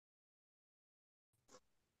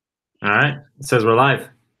All right. It says we're live.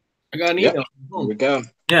 I got an Yep. email. Here we go.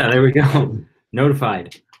 Yeah, there we go.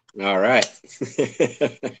 Notified. All right.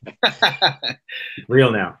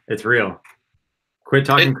 Real now. It's real. Quit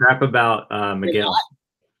talking crap about Miguel.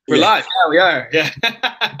 We're live. Yeah, we are. Yeah.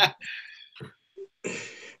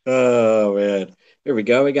 Oh, man. Here we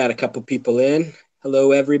go. We got a couple people in.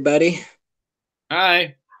 Hello, everybody.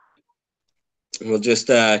 Hi. We'll just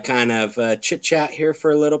kind of chit-chat here for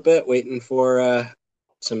a little bit, waiting for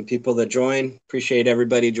some people to join. Appreciate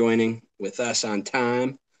everybody joining with us on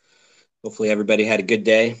time. Hopefully everybody had a good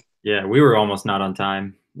day. Yeah, we were almost not on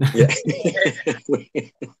time. Yeah.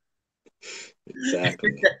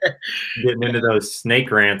 Exactly. Getting into those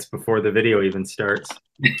snake rants before the video even starts.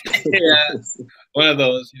 Yeah. One of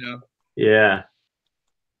those, you know. Yeah.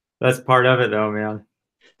 That's part of it though, man.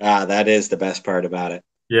 That is the best part about it.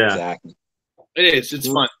 Yeah. Exactly. It is. It's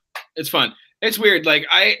fun. It's fun. It's weird. Like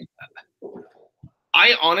I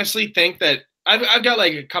honestly think that I've got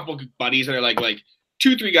like a couple buddies that are like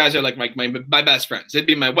 2-3 guys that are like my best friends. They'd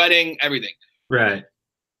be my wedding, everything. Right.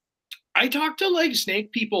 I talk to like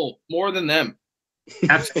snake people more than them.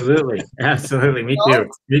 Absolutely. Absolutely. Me too.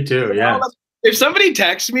 Me too. Yeah. If somebody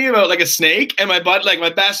texts me about like a snake and my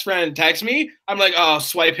best friend texts me, I'm like, oh,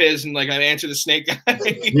 swipe his, and like I answer the snake guy.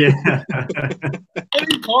 Yeah.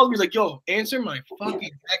 And he calls me, he's like, yo, answer my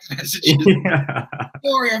fucking text messages. Yeah.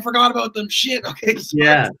 Sorry, I forgot about them. Shit. Okay. Sorry.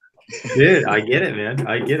 Yeah. Dude, I get it, man.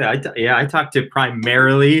 I get it. I talk to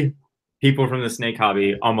primarily people from the snake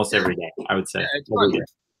hobby almost every day, I would say.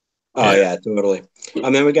 Yeah, oh, yeah, totally.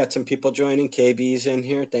 And then we got some people joining. KB's in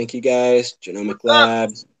here. Thank you, guys. Genomic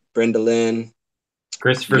Labs, Brenda Lynn.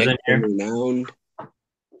 Christopher's in here. Renowned.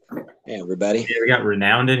 Hey, everybody. Yeah, we got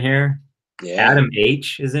Renowned in here. Yeah. Adam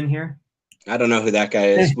H is in here. I don't know who that guy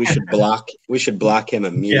is. We should block him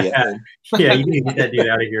immediately. Yeah, you need to get that dude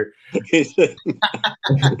out of here.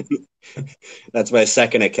 That's my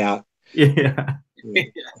second account. Yeah.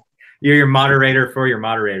 You're your moderator for your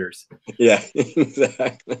moderators. Yeah,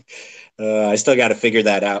 exactly. I still got to figure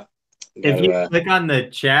that out. If you click on the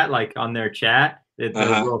chat, like on their chat, those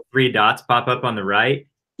little 3 dots pop up on the right.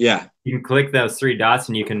 Yeah. You can click those 3 dots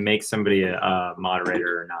and you can make somebody a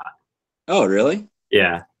moderator or not. Oh, really?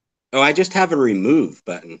 Yeah. Oh, I just have a remove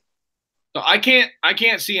button. So I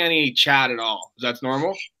can't see any chat at all. Is that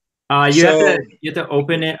normal? You have to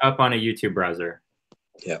open it up on a YouTube browser.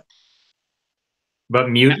 Yeah. But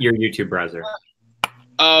mute your YouTube browser.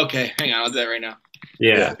 Oh, okay. Hang on, I'll do that right now.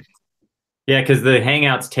 Yeah. Yeah, because the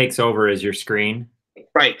Hangouts takes over as your screen.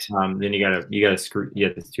 Right. Then you have to scoot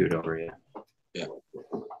it over, yeah. Yeah.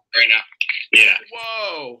 Right now. Yeah.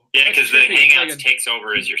 Whoa. Yeah, because the Hangouts takes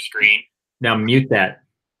over as your screen. Now mute that.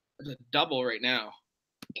 It's a double right now.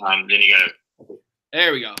 Then you gotta.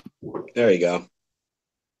 There we go. There you go.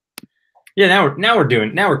 Yeah, now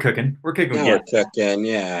we're cooking. We're cooking. Now we're cooking,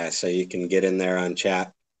 yeah. So you can get in there on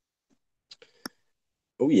chat.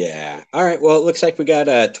 Oh yeah. All right. Well, it looks like we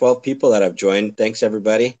got 12 people that have joined. Thanks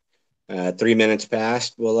everybody. 3 minutes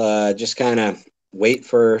passed. We'll just kind of wait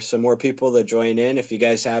for some more people to join in. If you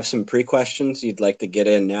guys have some pre-questions you'd like to get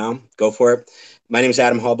in now, go for it. My name is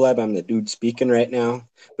Adam Hoblab. I'm the dude speaking right now.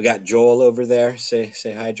 We got Joel over there. Say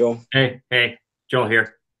hi, Joel. Hey, Joel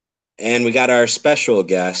here. And we got our special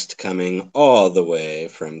guest coming all the way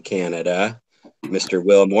from Canada, Mr.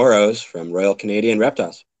 Will Moroz from Royal Canadian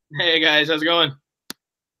Reptiles. Hey guys, how's it going?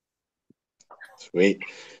 Sweet.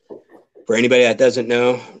 For anybody that doesn't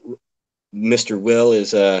know, Mr. Will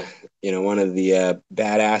is one of the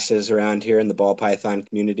badasses around here in the ball python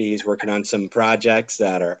community. He's working on some projects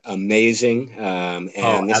that are amazing,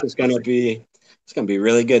 and this is going to be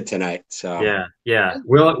really good tonight. So yeah.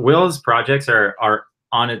 Will's projects are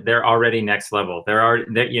on it. They're already next level. They're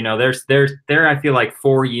I feel like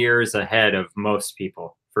 4 years ahead of most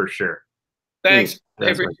people for sure. Thanks. I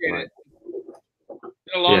appreciate it.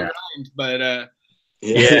 Been a long grind, but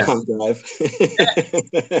long drive.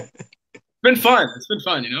 It's been fun. It's been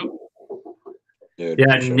fun, you know. Dude,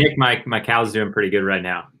 yeah, sure. Nick, my cow's doing pretty good right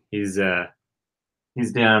now. He's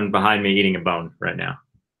down behind me eating a bone right now.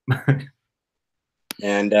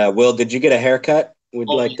 And Will, did you get a haircut? We'd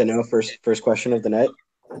like to know first question of the night.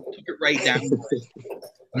 Took it right down.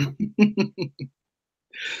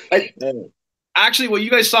 Actually, what you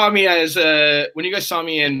guys saw me as when you guys saw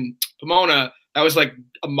me in Pomona, that was like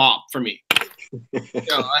a mop for me.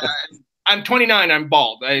 I'm 29. I'm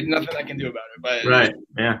bald. I nothing I can do about it. But right,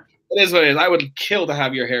 yeah, it is what it is. I would kill to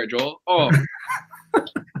have your hair, Joel. Oh.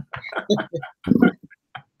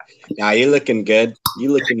 Nah, you're looking good.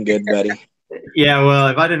 You looking good, buddy. Yeah, well,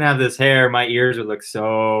 if I didn't have this hair, my ears would look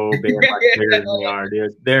so big, much bigger than they are,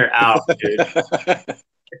 dude. They're out, dude.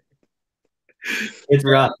 It's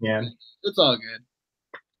rough, man. It's all good.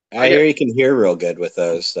 I hear you can hear real good with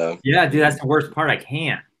those, so. Yeah, dude, that's the worst part. I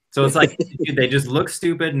can't. So it's like, dude, they just look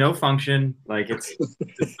stupid, no function. Like it's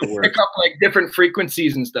the worst. Pick up like different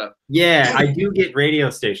frequencies and stuff. Yeah, I do get radio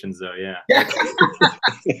stations though. Yeah.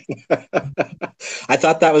 I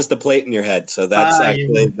thought that was the plate in your head, so that's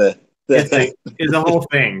actually the. It's a whole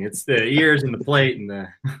thing. It's the ears and the plate and the.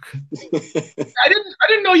 I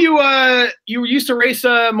didn't know you used to race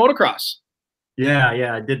motocross.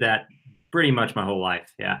 Yeah, I did that pretty much my whole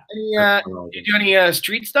life. Yeah. Did you do any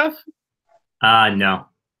street stuff? No.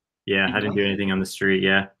 Yeah, I didn't do anything on the street.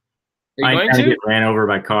 Yeah. Are you going to? Get ran over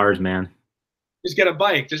by cars, man. Just get a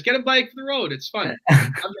bike. Just get a bike for the road. It's fun.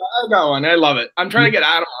 I've got one. I love it. I'm trying to get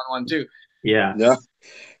Adam on one too. Yeah. Yeah.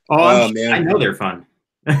 Oh, man. I know they're fun.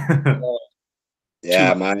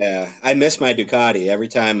 Yeah, I miss my Ducati. Every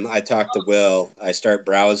time I talk to Will, I start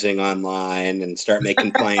browsing online and start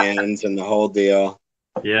making plans and the whole deal.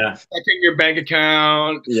 Yeah. Checking your bank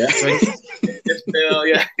account. Yeah. This bill.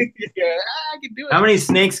 Yeah. I can do it. How many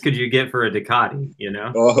snakes could you get for a Ducati, you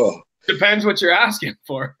know? Oh. Depends what you're asking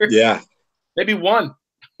for. Yeah. Maybe one.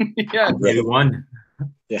 Yeah. Maybe one.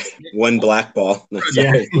 Yeah. One black ball. No,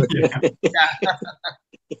 yeah. You get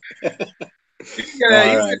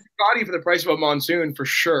a Ducati for the price of a Monsoon for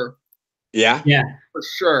sure. Yeah. Yeah. For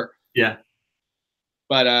sure. Yeah.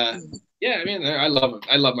 But yeah, I mean, I love it.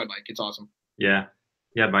 I love my bike. It's awesome. Yeah.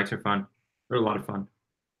 Yeah, bikes are fun. They're a lot of fun.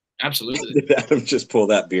 Absolutely. Did Adam just pull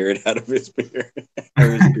that beard out of his beard?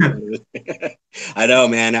 I know,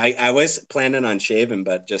 man. I was planning on shaving,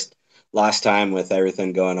 but just lost time with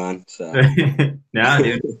everything going on. So nah,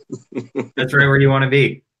 dude. That's right where you want to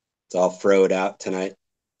be. It's all froed out tonight.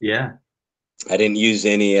 Yeah. I didn't use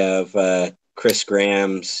any of Chris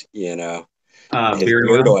Graham's, his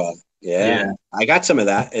beard oil. Yeah. I got some of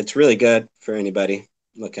that. It's really good for anybody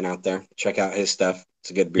looking out there. Check out his stuff. It's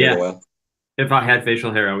a good beard oil. If I had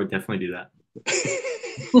facial hair, I would definitely do that.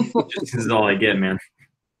 This is all I get, man.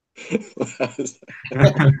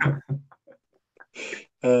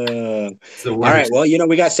 All right. Well,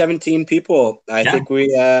 we got 17 people. I think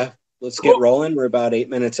we let's get rolling. We're about 8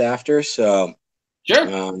 minutes after. So sure.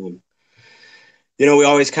 We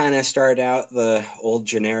always kind of start out the old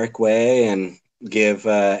generic way and give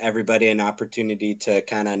everybody an opportunity to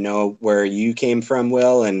kind of know where you came from,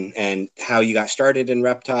 Will, and how you got started in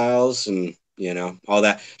reptiles and, all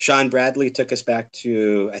that. Sean Bradley took us back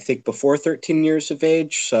to, I think, before 13 years of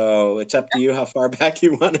age. So it's up to you how far back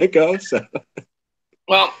you want to go. So,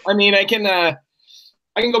 well, I mean, I can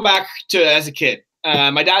go back to as a kid.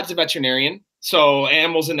 My dad's a veterinarian, so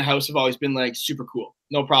animals in the house have always been like super cool.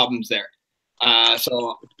 No problems there.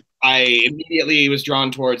 So I immediately was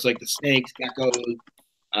drawn towards like the snakes, geckos,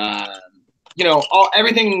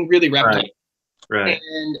 everything really reptile. Right.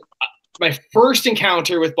 And my first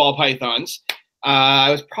encounter with ball pythons,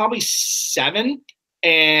 I was probably 7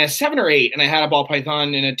 or 8, and I had a ball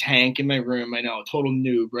python in a tank in my room. I know, total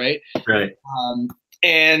noob, right? Right.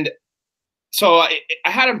 And so I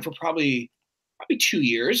had him for probably 2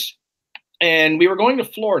 years, and we were going to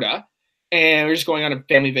Florida, and we were just going on a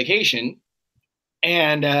family vacation.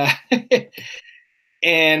 And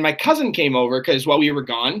and my cousin came over because while we were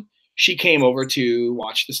gone, she came over to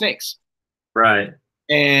watch the snakes. Right.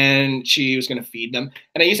 And she was going to feed them.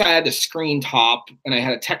 And I had the screen top, and I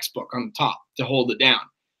had a textbook on the top to hold it down.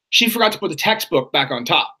 She forgot to put the textbook back on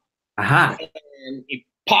top. Aha. And he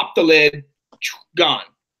popped the lid, gone.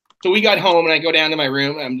 So we got home, and I go down to my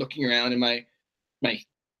room, and I'm looking around in my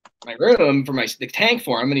room for the tank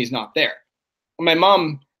for him, and he's not there. And my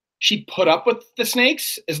mom, she put up with the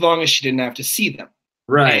snakes as long as she didn't have to see them.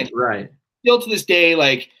 Right, and right. Still to this day,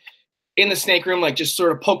 like in the snake room, like just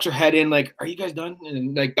sort of pokes her head in, like, "Are you guys done?"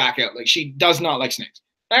 And like back out. Like she does not like snakes.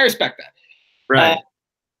 I respect that. Right.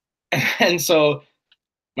 And so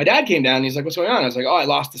my dad came down and he's like, "What's going on?" I was like, "Oh, I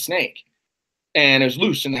lost the snake, and it was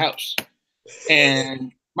loose in the house."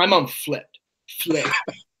 And my mom flipped.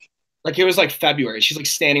 Like it was like February. She's like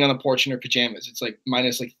standing on the porch in her pajamas. It's like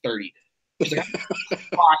minus like 30. She's like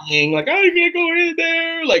crying, like, "I can't go in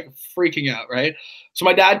there," like freaking out, right? So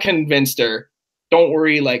my dad convinced her, "Don't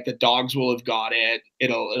worry, like the dogs will have got it.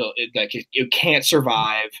 It can't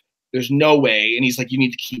survive. There's no way." And he's like, "You need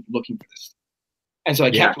to keep looking for this." And so I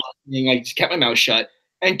kept looking. I just kept my mouth shut.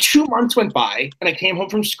 And 2 months went by, and I came home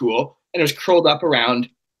from school, and it was curled up around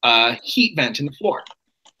a heat vent in the floor.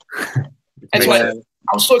 And so I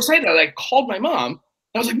was so excited. I called my mom.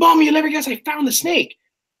 I was like, "Mom, you'll never guess I found the snake."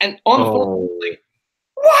 And on the phone, I was like,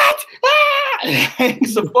 "What?" Ah! And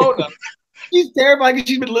hangs the phone up. She's terrified because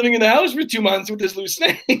she's been living in the house for 2 months with this loose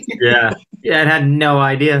snake. Yeah. Yeah, I had no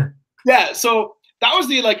idea. Yeah, so that was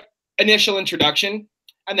the initial introduction,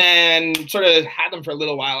 and then sort of had them for a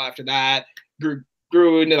little while after that.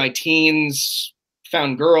 Grew into my teens,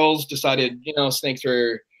 found girls, decided, you know, snakes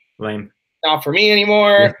were lame, not for me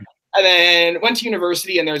anymore. And then went to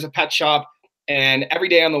university, and there's a pet shop. And every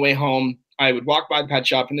day on the way home, I would walk by the pet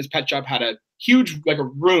shop, and this pet shop had a huge, like a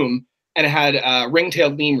room, and it had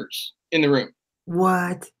ring-tailed lemurs in the room.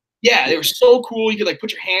 What? Yeah, they were so cool. You could like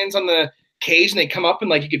put your hands on the cage, and they come up, and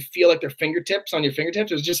like you could feel like their fingertips on your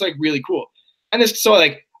fingertips. It was just like really cool. And this, so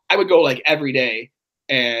like I would go like every day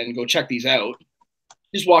and go check these out.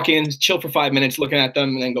 Just walk in, chill for 5 minutes, looking at them,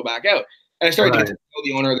 and then go back out. And I started to get to know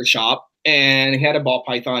the owner of the shop, and he had a ball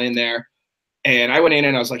python in there. And I went in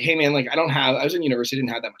and I was like, hey man, like I was in university,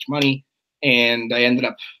 didn't have that much money. And I ended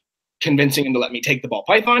up convincing him to let me take the ball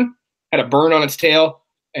python. Had a burn on its tail,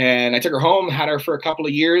 and I took her home, had her for a couple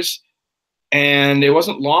of years. And it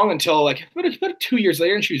wasn't long until like about 2 years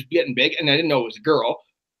later, and she was getting big, and I didn't know it was a girl.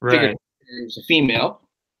 Figured it was a female.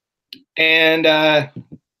 And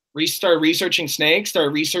started researching snakes,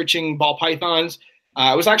 started researching ball pythons.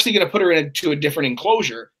 I was actually going to put her into a different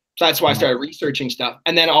enclosure. So that's why I started researching stuff.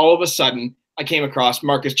 And then all of a sudden, I came across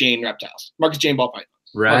Marcus Jane reptiles, Marcus Jane ball pythons.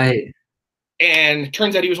 Right. And it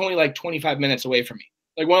turns out he was only like 25 minutes away from me.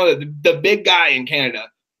 Like one of the big guy in Canada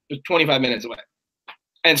was 25 minutes away.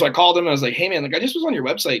 And so I called him. And I was like, hey man, like I just was on your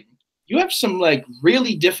website. You have some like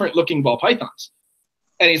really different looking ball pythons.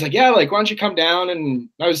 And he's like, yeah, like why don't you come down? And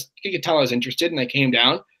you could tell I was interested, and I came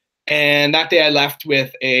down. And that day I left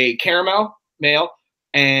with a caramel male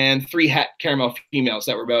and 3 het caramel females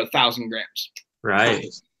that were about 1,000 grams. Right.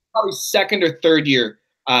 Probably second or third year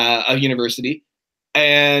of university.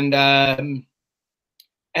 And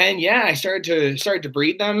yeah, I started to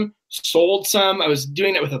breed them, sold some. I was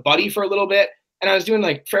doing it with a buddy for a little bit, and I was doing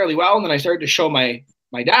like fairly well. And then I started to show my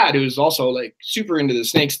dad, who's also like super into the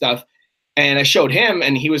snake stuff. And I showed him,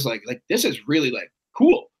 and he was like, this is really like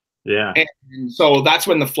cool. Yeah. And so that's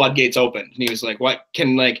when the floodgates opened, and he was like, what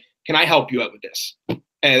can I help you out with this?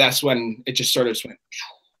 And that's when it just sort of went.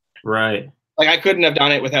 Right. Like I couldn't have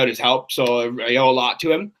done it without his help. So I owe a lot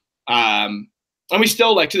to him. And we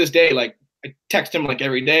still like to this day, like I text him like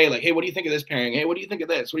every day, like, hey, what do you think of this pairing? Hey, what do you think of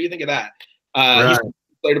this? What do you think of that? He's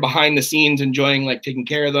sort of behind the scenes, enjoying like taking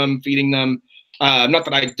care of them, feeding them. Not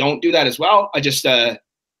that I don't do that as well. I just,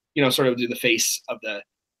 sort of do the face of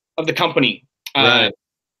the company. Right.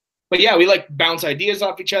 But yeah, we like bounce ideas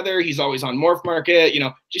off each other. He's always on Morph Market.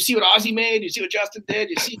 Did you see what Ozzy made? Did you see what Justin did?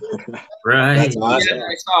 Did you see this? Right. That's awesome. Yeah,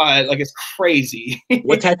 I saw it. Like it's crazy.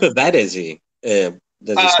 What type of vet is he? Does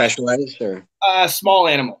he specialize or? Small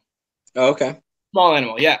animal. Oh, okay. Small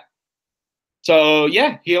animal, yeah. So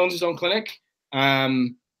yeah, he owns his own clinic.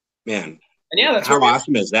 Man. And yeah, that's how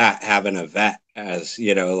awesome is that, having a vet as,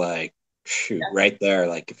 like, shoot, right there.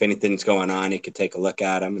 Like if anything's going on, he could take a look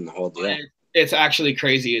at him and the whole deal. It's actually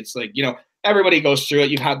crazy. It's like, everybody goes through it.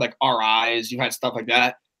 You've had like RIs, you've had stuff like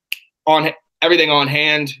that. Everything on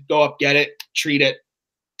hand, go up, get it, treat it,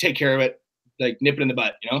 take care of it, like nip it in the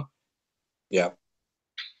butt, Yeah.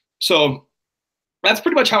 So that's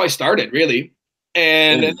pretty much how I started, really.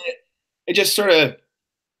 And then it just sort of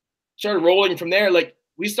started rolling from there. Like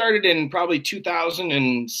we started in probably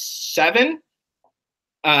 2007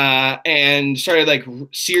 and started like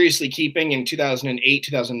seriously keeping in 2008,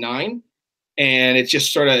 2009. And it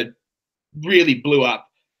just sort of really blew up.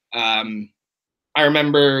 I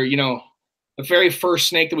remember, the very first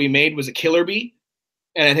snake that we made was a killer bee.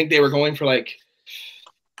 And I think they were going for like,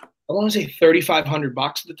 I want to say $3,500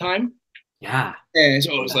 at the time. Yeah. And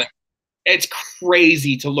so it was like, it's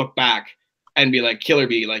crazy to look back and be like, killer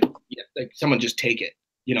bee, like someone just take it,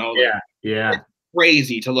 Yeah. Yeah. It's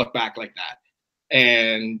crazy to look back like that.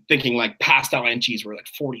 And thinking like pastel enchies were like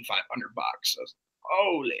 $4,500. So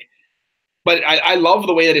holy. But I love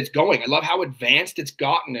the way that it's going. I love how advanced it's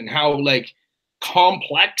gotten and how like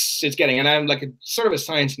complex it's getting. And I'm like sort of a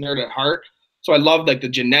science nerd at heart. So I love like the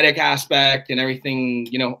genetic aspect and everything,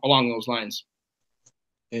 along those lines.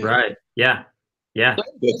 Yeah. Right. Yeah. Yeah. So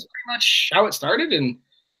that's pretty much how it started. And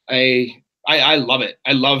I love it.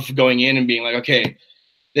 I love going in and being like, okay,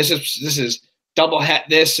 this is double het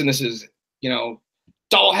this, and this is,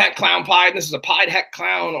 double het clown pied, and this is a pied het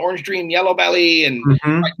clown, orange dream, yellow belly, and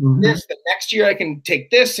this. The next year I can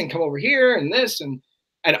take this and come over here and this and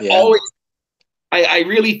always. I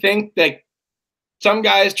really think that some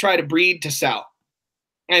guys try to breed to sell,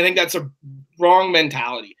 and I think that's a wrong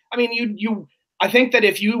mentality. I mean, I think that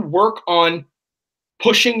if you work on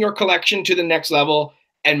pushing your collection to the next level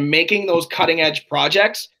and making those cutting edge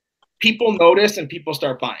projects, people notice and people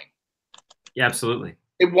start buying. Yeah, absolutely.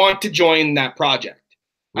 They want to join that project.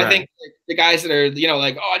 Right. I think like, the guys that are,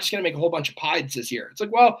 like, oh, I'm just going to make a whole bunch of pieds this year. It's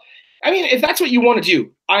like, well, I mean, if that's what you want to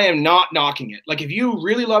do, I am not knocking it. Like if you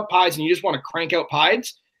really love pies and you just want to crank out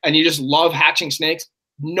pies and you just love hatching snakes,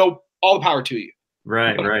 no, all the power to you.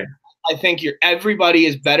 Right, but right. I think everybody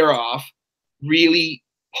is better off really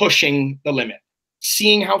pushing the limit,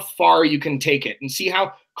 seeing how far you can take it and see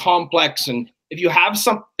how complex. And if you have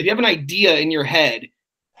an idea in your head,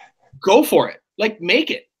 go for it. Like make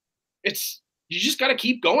it. You just got to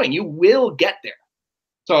keep going. You will get there.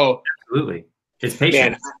 So absolutely. It's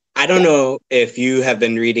patient. Man, I don't know if you have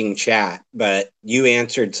been reading chat, but you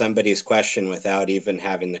answered somebody's question without even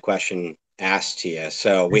having the question asked to you.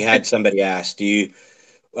 So we had somebody ask,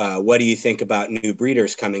 what do you think about new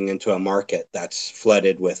breeders coming into a market that's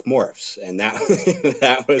flooded with morphs? And that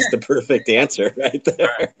that was the perfect answer right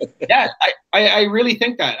there. Yeah, I really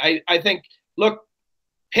think that. I think, look,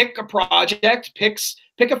 pick a project, pick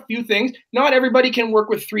a few things. Not everybody can work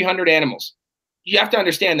with 300 animals. You have to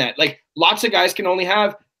understand that. Like lots of guys can only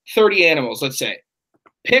have 30 animals, let's say.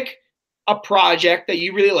 Pick a project that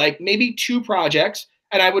you really like, maybe 2 projects,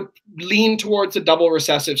 and I would lean towards the double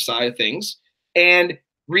recessive side of things and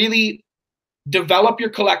really develop your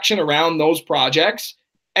collection around those projects.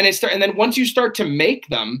 And then once you start to make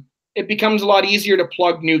them, it becomes a lot easier to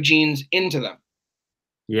plug new genes into them.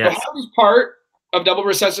 Yes. The hardest part of double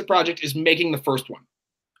recessive project is making the first one.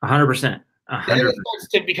 100%. Then it starts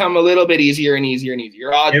to become a little bit easier and easier and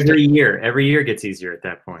easier. Every year gets easier at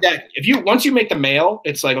that point. Yeah, once you make the male,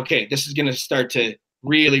 it's like, okay, this is going to start to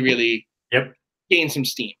really, really gain some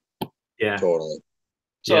steam. Yeah, totally.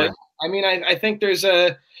 So, I mean, I think there's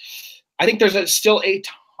still a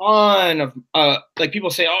ton of like people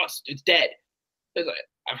say, oh, it's dead.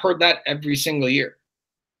 I've heard that every single year.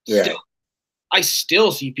 Yeah. I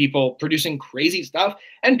still see people producing crazy stuff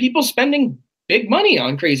and people spending big money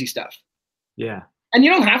on crazy stuff. Yeah. And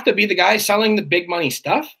you don't have to be the guy selling the big money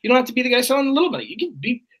stuff. You don't have to be the guy selling the little money. You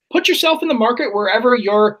can put yourself in the market wherever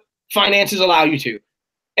your finances allow you to,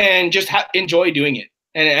 and just enjoy doing it.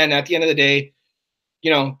 And at the end of the day,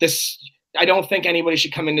 I don't think anybody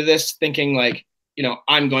should come into this thinking like,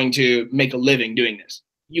 I'm going to make a living doing this.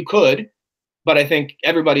 You could, but I think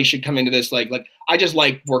everybody should come into this like I just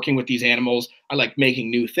like working with these animals. I like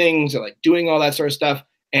making new things. I like doing all that sort of stuff,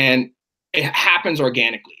 and it happens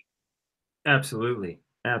organically. Absolutely.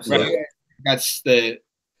 Right? That's the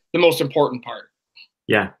most important part.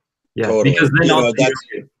 Yeah. Totally. Because then you don't get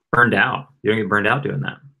burned out. You don't get burned out doing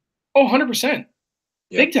that. Oh, 100%.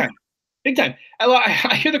 Big time.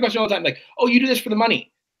 I hear the question all the time, like, oh, you do this for the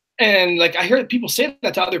money. And like, I hear people say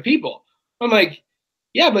that to other people. I'm like,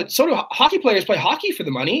 yeah, but so do hockey players play hockey for the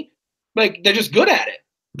money. Like, they're just good at it.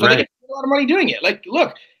 So they get a lot of money doing it. Like,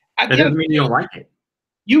 look. That doesn't mean you don't like it.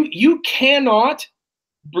 You cannot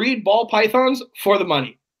breed ball pythons for the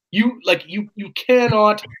money. You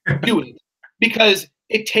cannot do it because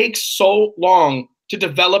it takes so long to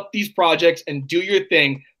develop these projects and do your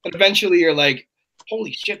thing that eventually you're like,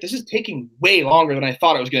 holy shit, this is taking way longer than I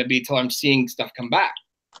thought it was going to be till I'm seeing stuff come back.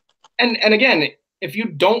 And again, if you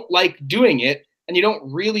don't like doing it and you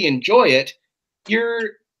don't really enjoy it,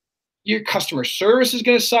 your customer service is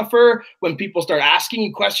going to suffer. When people start asking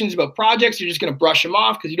you questions about projects, you're just going to brush them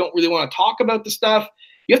off because you don't really want to talk about the stuff.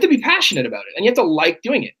 You have to be passionate about it and you have to like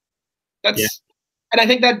doing it. And I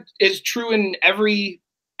think that is true in every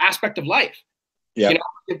aspect of life. Yeah.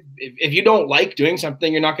 If you don't like doing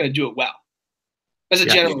something, you're not going to do it well. As a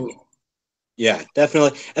general rule. Yeah,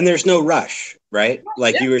 definitely. And there's no rush, right?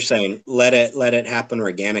 Like you were saying, let it happen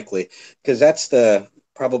organically, because that's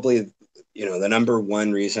probably the number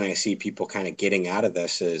one reason I see people kind of getting out of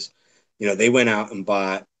this is, they went out and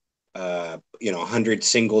bought 100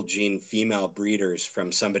 single gene female breeders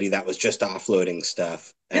from somebody that was just offloading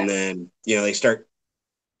stuff. And then, they start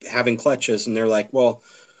having clutches and they're like, well,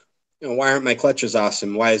 why aren't my clutches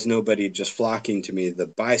awesome? Why is nobody just flocking to me to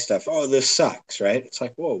buy stuff? Oh, this sucks, right? It's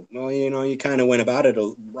like, whoa, well, you kind of went about it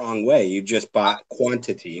a wrong way. You just bought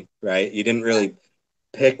quantity, right? You didn't really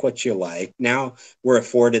pick what you like. Now we're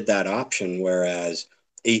afforded that option, whereas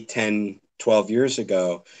 8, 10, 12 years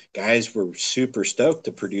ago, guys were super stoked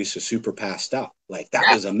to produce a super pastel. Like that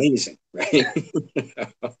was amazing, right?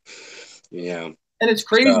 Yeah. And it's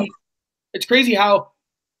crazy. So, it's crazy how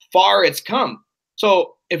far it's come.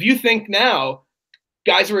 So if you think now,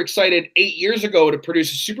 guys were excited 8 years ago to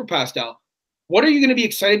produce a super pastel, what are you going to be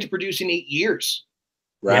excited to produce in 8 years?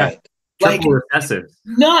 Right. Yeah. Triple recessive.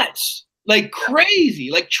 Nuts. Like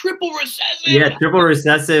crazy. Like triple recessive. Yeah, triple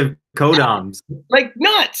recessive codoms. Like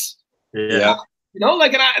nuts. Yeah.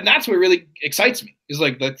 And that's what really excites me. Is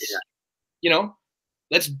like, let's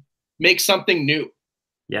make something new.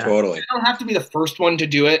 Yeah. Totally. I don't have to be the first one to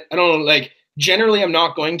do it. I don't generally I'm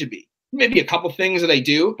not going to be. Maybe a couple things that I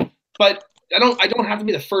do, but I don't have to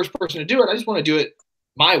be the first person to do it. I just want to do it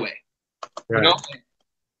my way. Right. You know,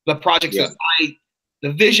 the projects Yeah. that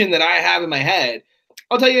the vision that I have in my head.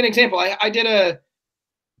 I'll tell you an example. I did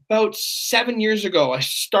about 7 years ago. I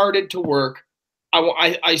started to work.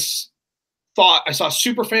 I thought I saw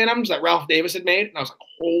Super Phantoms that Ralph Davis had made, and I was like,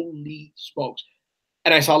 holy smokes.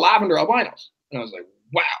 And I saw lavender albinos, and I was like,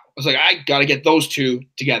 wow. I was like, I got to get those two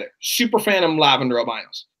together. Super Phantom lavender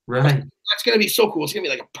albinos. Right. That's going to be so cool. It's going to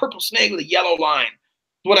be like a purple snake with a yellow line.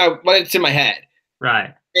 What it's in my head.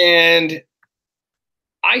 Right. And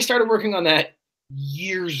I started working on that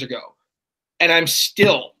years ago, and I'm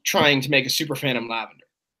still trying to make a Super Phantom lavender.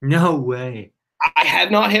 No way. I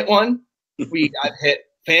have not hit one. I've hit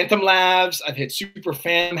Phantom Labs. I've hit Super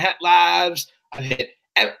Phantom Het Labs. I've hit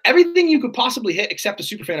everything you could possibly hit except a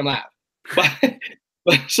Super Phantom Lab.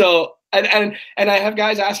 But so and I have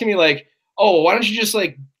guys asking me like, oh, why don't you just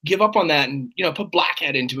like give up on that and put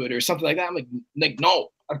Blackhead into it or something like that? I'm like no,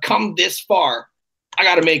 I've come this far. I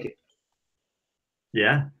got to make it.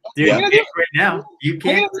 Yeah, dude, Yeah. you can't right now. You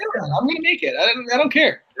can't. I'm gonna make it. I don't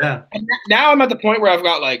care. Yeah. And now I'm at the point where I've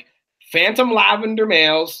got like Phantom Lavender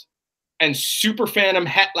males and Super Phantom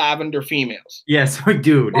Het Lavender females. Yes,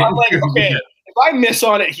 dude. So I'm like, okay, if I miss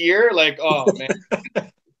on it here, like, oh man,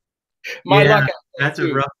 my Yeah, luck. That's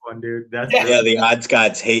a rough one, dude. That's Yeah. Yeah, the odds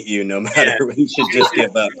gods hate you no matter when. You should just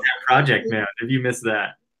give up. project, man. If you miss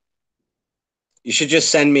that. You should just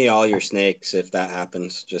send me all your snakes if that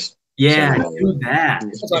happens. Just Yeah, send me all do that.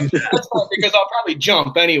 That's fine because I'll probably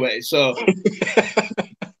jump anyway. So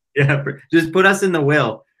Yeah, just put us in the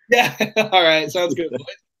will. yeah, all right, sounds good.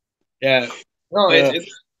 Yeah, no,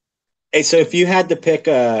 it's Hey, so if you had to pick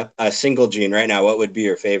a single gene right now, what would be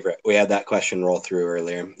your favorite? We had that question roll through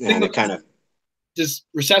earlier, and it kind of just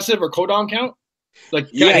recessive or codom count. Like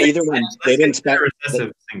yeah, either one. They didn't spec.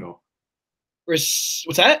 Recessive single.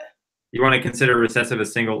 what's that? You want to consider recessive a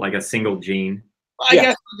single gene? I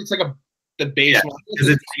guess it's like the base Yeah, one. 'cause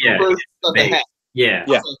it's base. Yeah.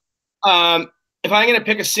 Yeah. If I'm gonna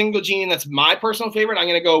pick a single gene that's my personal favorite, I'm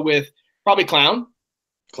gonna go with probably clown.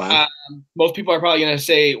 Clown. Most people are probably gonna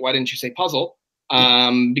say, "Why didn't you say puzzle?"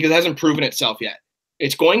 Because it hasn't proven itself yet.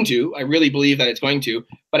 It's going to. I really believe that it's going to.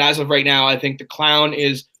 But as of right now, I think the clown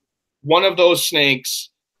is one of those snakes.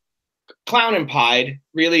 Clown and pied,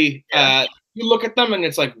 really. Yeah. You look at them and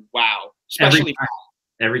it's like, wow. Especially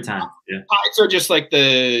Every time. Yeah. pieds are just like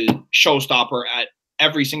the showstopper at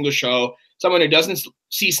every single show. Someone who doesn't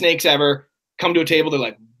see snakes ever come to a table, they're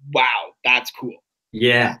like, wow, that's cool.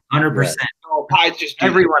 Yeah. 100%. Oh, pieds just do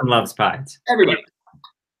Everyone loves pieds. everybody.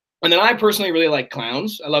 And then I personally really like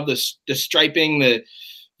clowns. I love the striping, the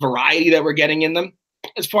variety that we're getting in them.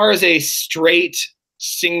 As far as a straight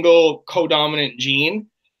single codominant gene,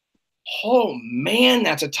 oh man,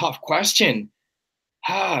 that's a tough question.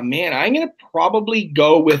 Ah man, I'm gonna probably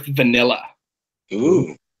go with vanilla.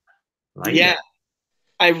 Ooh. Like Yeah, that.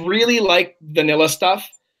 I really like vanilla stuff.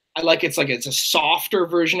 I like it's a softer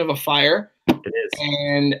version of a fire, It is.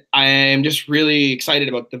 and I'm just really excited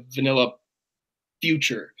about the vanilla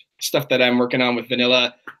future stuff that I'm working on with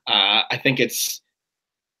vanilla. I think it's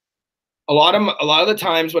a lot of the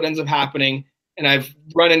times what ends up happening, and I've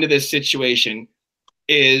run into this situation,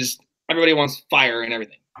 is everybody wants fire and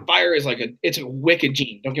everything. Fire is it's a wicked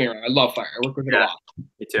gene. Don't get me wrong, I love fire. I work with it a lot.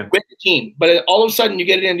 Me too. Wicked gene, but all of a sudden you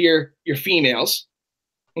get it into your females,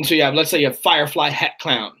 and so let's say you have Firefly Het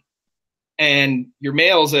Clown, and your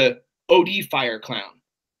male's a OD Fire Clown.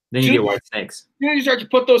 Then you get white snakes. When you start to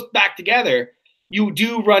put those back together, you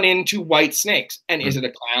do run into white snakes. And is it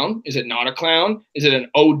a clown? Is it not a clown? Is it an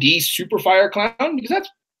OD Super Fire Clown? Because that's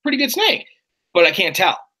a pretty good snake, but I can't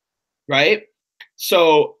tell, right?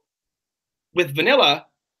 So with vanilla,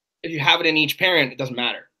 if you have it in each parent, it doesn't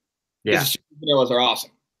matter. Yeah. The super vanillas are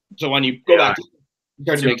awesome. So when you go back to you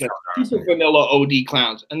start to make super vanilla OD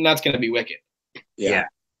clowns, and that's going to be wicked. Yeah.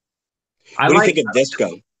 I What do you like think of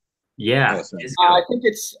disco? Yeah. Oh, sorry. Disco. I think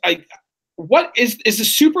it's what is the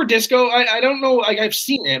super disco? I don't know. I've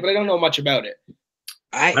seen it, but I don't know much about it.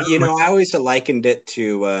 I always likened it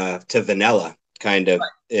to vanilla, kind of.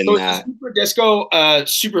 In So is that the super disco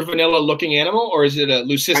super vanilla looking animal, or is it a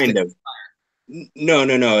leucistic? kind of.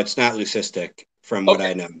 No, it's not leucistic from what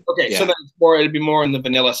I know. Okay, Yeah. so then it'd be more on the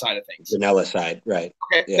vanilla side of things. Vanilla side, right?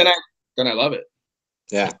 Okay, Yeah. then I love it.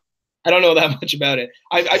 Yeah. I don't know that much about it.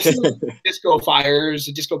 I've seen disco fires,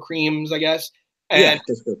 disco creams, I guess, and Yeah,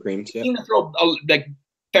 disco creams. Yeah. you can throw like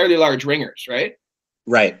fairly large ringers, right?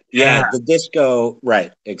 Right. Yeah, Yeah. the disco.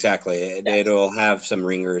 Right. Exactly. It'll have some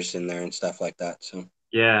ringers in there and stuff like that. So.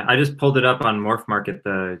 Yeah, I just pulled it up on Morph Market.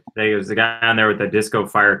 There's the guy on there with the disco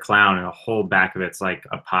fire clown, and the whole back of it's like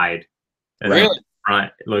a pied. And Right. Really?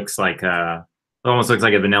 front. It looks like it almost looks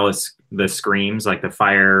like a vanilla. The screams like the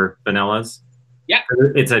fire vanillas. Yeah,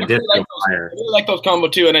 it's a I really disco like those, fire. I really like those combo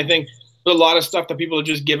too, and I think there's a lot of stuff that people have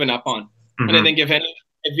just given up on. And I think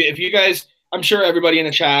if you guys, I'm sure everybody in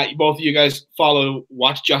the chat, both of you guys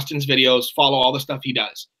watch Justin's videos, follow all the stuff he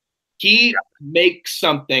does. He makes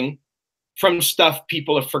something from stuff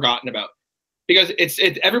people have forgotten about, because it's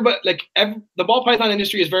everybody the ball python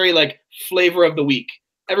industry is very like flavor of the week.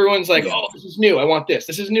 Everyone's like, oh, this is new, I want this.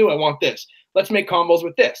 This is new, I want this. Let's make combos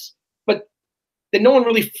with this. But then no one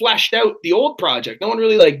really fleshed out the old project. No one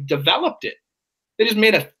really like developed it. They just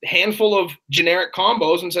made a handful of generic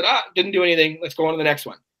combos and said, didn't do anything. Let's go on to the next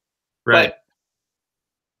one. Right.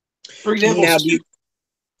 But, for example,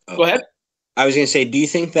 go ahead. I was going to say, do you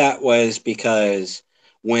think that was because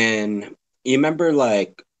when you remember,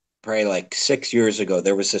 like probably like 6 years ago,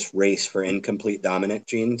 there was this race for incomplete dominant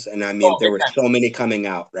genes, and I mean, there were so many coming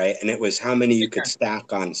out, right? And it was how many you could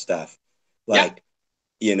stack on stuff, like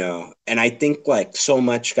you know. And I think like so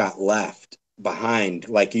much got left behind,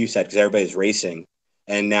 like you said, because everybody's racing.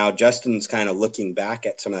 And now Justin's kind of looking back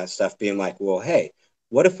at some of that stuff, being like, well, hey,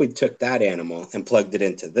 what if we took that animal and plugged it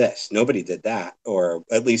into this? Nobody did that, or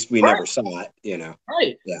at least we never saw it, you know?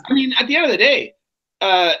 Right. Yeah. I mean, at the end of the day,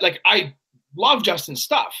 like I love Justin's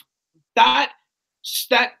stuff. That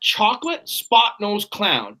chocolate spot nose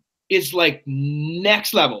clown is like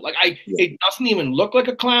next level. Like it doesn't even look like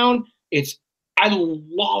a clown. I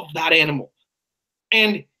love that animal.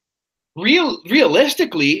 And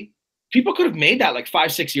realistically, people could have made that like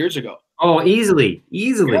 5-6 years ago. Oh, easily.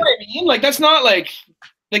 You know what I mean? Like that's not like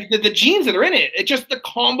the genes that are in it. It just, the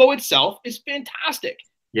combo itself is fantastic.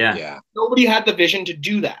 Yeah. Nobody had the vision to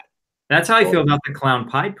do that. That's how I feel about the Clown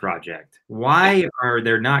Pied project. Why are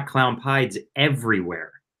there not Clown Pieds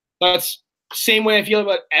everywhere? That's the same way I feel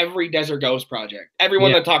about every Desert Ghost project.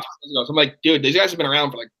 Everyone that talks about Desert Ghost, I'm like, dude, these guys have been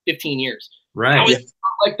around for like 15 years. Right. How is it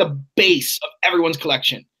not like the base of everyone's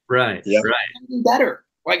collection? Right. Yep. Right. Better.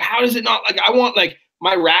 Like, how does it not? Like, I want like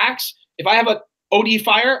my racks. If I have an OD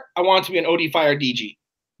Fire, I want it to be an OD Fire DG.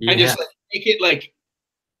 And just like, make it like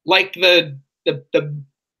the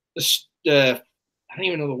I don't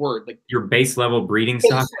even know the word. Like your base level breeding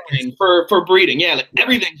stock for breeding. Yeah, like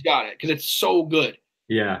everything's got it because it's so good.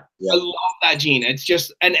 Yeah. I love that gene. It's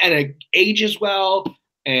just and it ages well.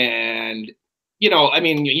 And you know, I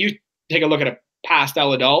mean, you take a look at a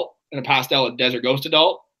pastel adult and a pastel Desert Ghost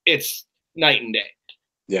adult. It's night and day.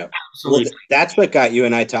 Yeah. Absolutely. Well, that's what got you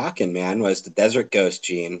and I talking, man, was the Desert Ghost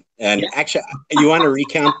gene. And actually, you want to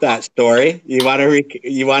recount that story? You want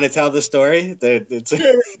to tell the story?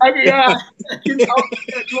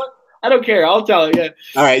 I don't care. I'll tell it. Yeah.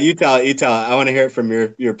 All right, you tell it. I want to hear it from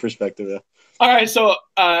your perspective, though. All right. So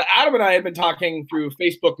Adam and I have been talking through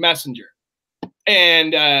Facebook Messenger,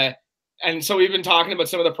 and so we've been talking about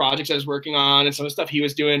some of the projects I was working on and some of the stuff he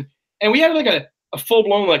was doing, and we had like a full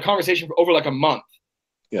blown like conversation for over like a month.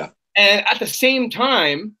 Yeah. And at the same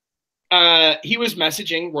time, he was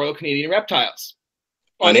messaging Royal Canadian Reptiles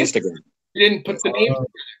on Instagram. He didn't put the name.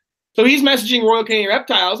 So he's messaging Royal Canadian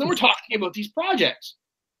Reptiles, and we're talking about these projects.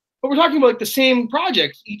 But we're talking about like the same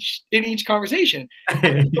projects in each conversation.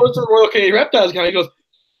 He goes to the Royal Canadian Reptiles account. He goes,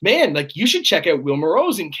 man, like you should check out Will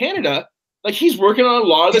Moroz in Canada. Like he's working on a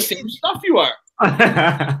lot of the same stuff you are.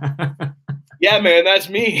 Yeah, man, that's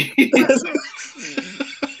me.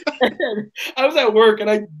 I was at work and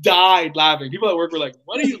I died laughing. People at work were like,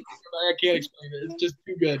 what are you laughing about? I can't explain it. It's just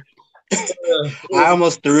too good. I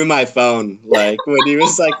almost threw my phone like when he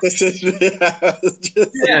was like, this is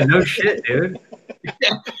yeah, no shit, dude.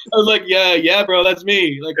 Yeah. I was like, yeah, bro, that's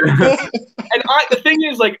me. Like, and the thing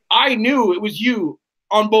is, like, I knew it was you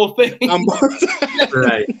on both things.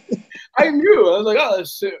 Right. I knew. I was like, oh,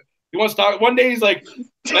 that's sick. He wants to talk. One day he's like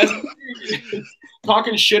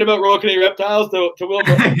talking shit about Royal Canadian Reptiles to Will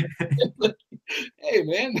Moroz. Hey,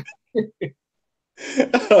 man.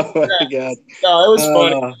 Oh my God. No, it was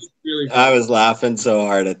funny. It was really funny. I was laughing so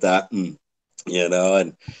hard at that, you know,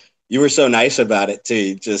 and you were so nice about it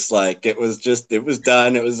too. Just like it was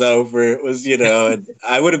done, it was over, it was, you know, and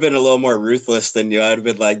I would have been a little more ruthless than you. I'd have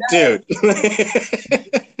been like, dude.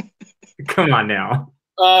 Come on now.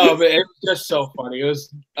 Oh man, it was just so funny. It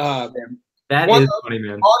was man. That is funny,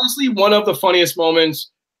 man. Honestly, one of the funniest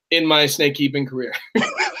moments in my snake keeping career.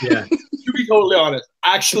 Yeah. To be totally honest,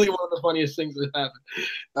 actually one of the funniest things that happened.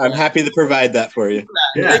 I'm happy to provide that for you.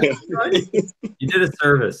 Yeah. You did a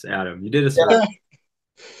service, Adam. You did a service.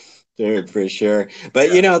 Dude, for sure.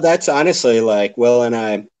 But you know, that's honestly like Will and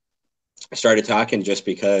I started talking just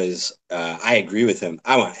because I agree with him.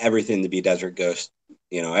 I want everything to be Desert Ghost.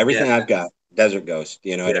 You know, everything I've got, Desert Ghost.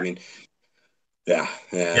 You know what I mean? Yeah.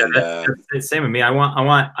 Yeah, And that's the same with me.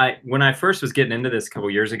 When I first was getting into this a couple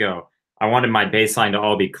years ago, I wanted my baseline to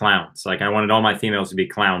all be clowns. Like I wanted all my females to be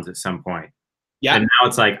clowns at some point. Yeah. And now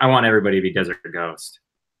it's like I want everybody to be desert ghost.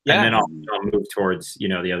 Yeah. And then I'll move towards,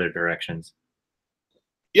 the other directions.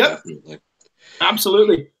 Yep. definitely.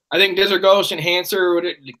 Absolutely. I think desert ghost, enhancer,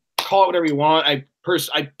 call it whatever you want. I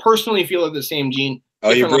personally feel like the same gene.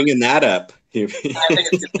 Oh, you're bringing that up. I think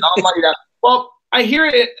it's all muddied up. Well, I hear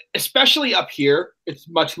it, especially up here. It's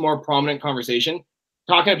much more prominent conversation.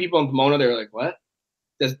 Talking to people in Pomona, they're like, "What?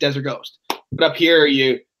 That's desert ghost." But up here,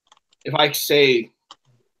 if I say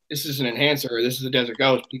this is an enhancer or this is a desert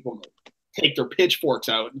ghost, people take their pitchforks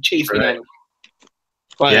out and chase me down.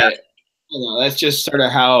 But yeah. That's just sort of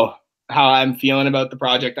how I'm feeling about the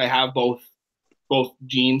project. I have both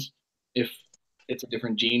genes. If it's a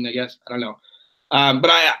different gene, I guess, I don't know. But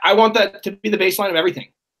I want that to be the baseline of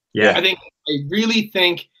everything. Yeah. I really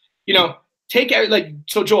think,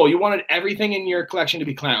 so Joel, you wanted everything in your collection to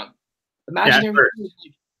be clown. Imagine everything was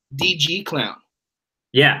like DG clown.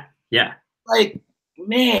 Yeah. Yeah. Like,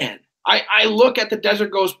 man, I look at the Desert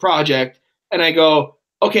Ghost project and I go,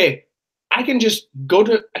 okay, I can go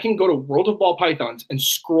to World of Ball Pythons and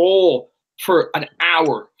scroll for an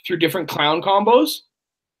hour through different clown combos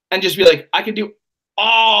and just be like, I can do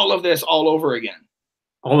all of this all over again.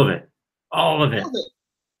 All of it. All of it.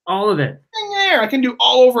 All of it. There, I can do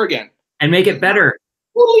all over again. And make it better.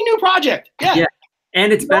 Totally new project. Yeah. Yeah.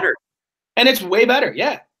 And it's better. And it's way better.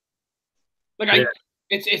 Yeah.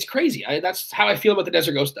 It's crazy. That's how I feel about the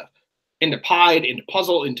Desert Ghost stuff. Into Pied, into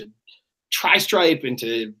Puzzle, into Tri-Stripe,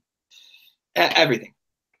 into everything.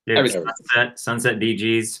 Dude, everything. Sunset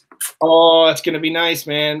DGs. Oh, it's gonna be nice,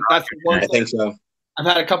 man. That's I think so. I've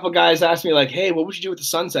had a couple of guys ask me like, "Hey, what would you do with the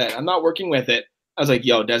Sunset?" I'm not working with it. I was like,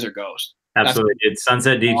 "Yo, Desert Ghost." Absolutely, dude.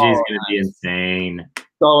 Sunset DG is gonna be insane.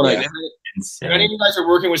 So Yeah. If any of you guys are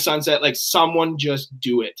working with Sunset, like someone just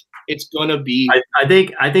do it. It's gonna be. I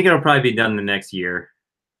think it'll probably be done the next year.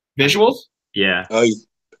 Visuals. Yeah. Oh,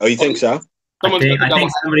 you think so? I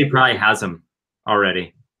think somebody probably has them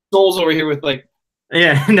already. Souls over here with like.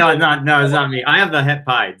 Yeah, no, it's not me. I have the het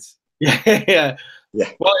pides. Yeah. Yeah.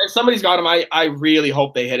 Well, if somebody's got them, I really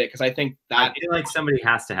hope they hit it because I think that I feel like somebody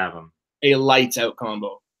has to have them. A lights out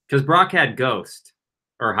combo. Because Brock had Ghost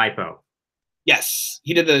or Hypo. Yes,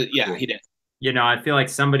 he did he did. I feel like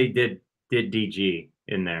somebody did DG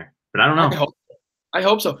in there, but I don't know. I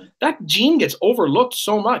hope so. That gene gets overlooked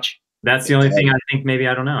so much. That's the only thing I think. Maybe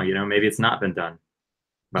I don't know. Maybe it's not been done.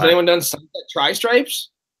 Has anyone done Sunset Tri-Stripes?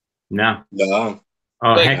 No.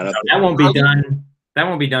 Oh, heck, no, that won't be done. That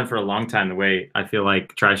won't be done for a long time. The way I feel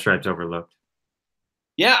like Tri-Stripe's overlooked.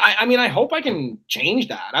 Yeah, I hope I can change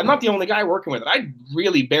that. I'm not the only guy working with it. I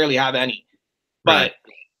really barely have any, but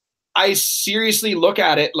I seriously look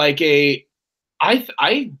at it like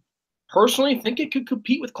I personally think it could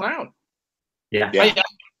compete with clown. Yeah.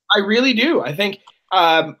 I really do. I think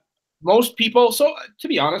most people. So to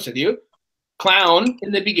be honest with you, clown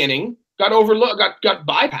in the beginning got overlooked, got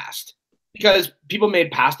bypassed because people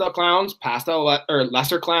made pastel clowns, or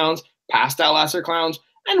lesser clowns, pastel lesser clowns.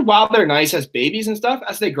 And while they're nice as babies and stuff,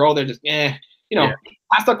 as they grow, they're just,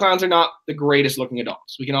 pastel clowns are not the greatest looking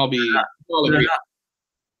adults. We can all agree.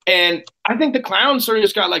 And I think the clowns sort of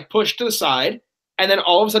just got like pushed to the side. And then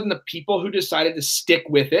all of a sudden the people who decided to stick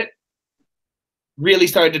with it really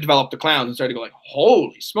started to develop the clowns and started to go like,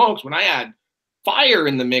 holy smokes, when I add fire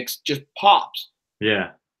in the mix, just pops.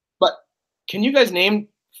 Yeah. But can you guys name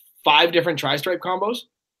 5 different Tri-Stripe combos?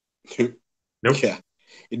 Nope. Yeah.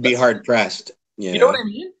 It'd be hard pressed. You know what I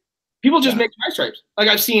mean? People just make Tri-Stripes. Like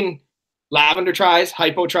I've seen lavender tries,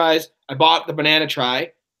 hypo tries. I bought the banana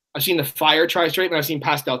try. I've seen the fire Tri-Stripe and I've seen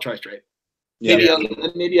pastel Tri-Stripe.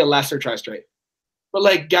 Maybe a lesser Tri-Stripe. But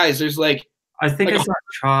like, guys, there's like I think it's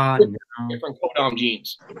different codom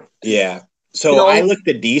genes. Yeah. So I look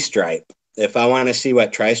the D-stripe. If I want to see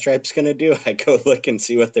what Tri-Stripe's going to do, I go look and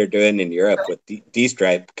see what they're doing in Europe with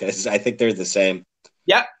D-stripe because I think they're the same.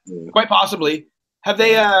 Yeah, quite possibly. Have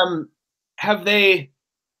they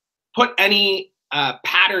put any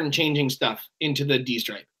pattern changing stuff into the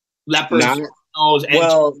D-stripe? Leopards, nose,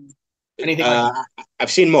 anything like that?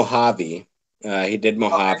 I've seen Mojave. He did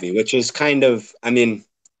Mojave, which is kind of,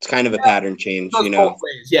 it's kind of a pattern change, Both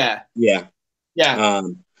ways. Yeah.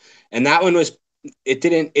 And that one was,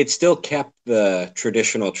 it still kept the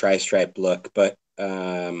traditional tri-stripe look, but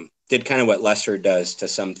did kind of what Lesser does to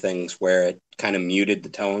some things where it kind of muted the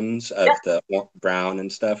tones of the brown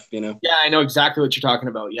and stuff, Yeah, I know exactly what you're talking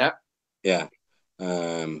about. Yeah. Yeah.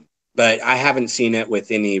 But I haven't seen it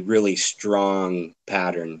with any really strong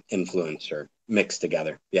pattern influence or mixed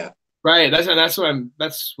together. Yeah. Right. That's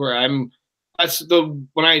where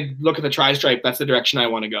when I look at the tri-stripe, that's the direction I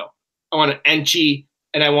want to go. I want an Enchi,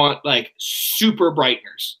 and I want like super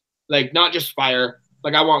brighteners, like not just fire.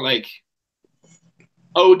 Like I want like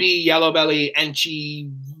OD, yellow belly,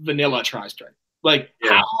 Enchi, vanilla tri-stripe. Like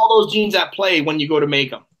have all those genes at play when you go to make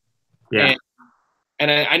them. Yeah. And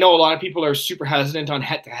I know a lot of people are super hesitant on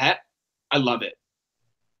head to head. I love it.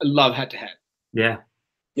 I love head to head. Yeah.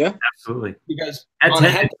 Yeah. Absolutely. Because head to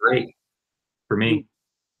head is great for me.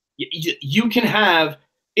 You can have,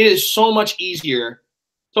 it is so much easier.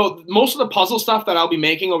 So most of the puzzle stuff that I'll be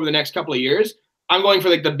making over the next couple of years, I'm going for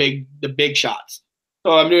like the big shots.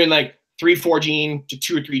 So I'm doing like 3-4 gene to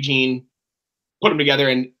 2 or 3 gene, put them together,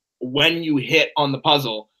 and when you hit on the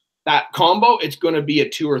puzzle, that combo, it's going to be a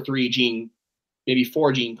 2 or 3 gene, maybe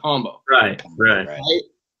 4 gene combo. Right.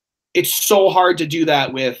 It's so hard to do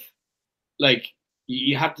that with, like,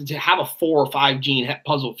 you have to have a 4 or 5 gene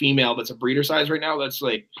puzzle female that's a breeder size right now. That's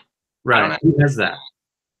like, right. Who has that?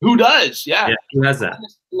 Who does? Yeah. Who has that?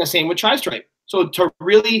 And the same with tri-stripe. So to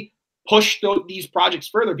really push these projects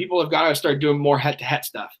further, people have got to start doing more head-to-head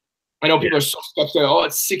stuff. I know people are so skeptical. Oh,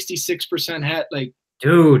 it's 66% het. Like,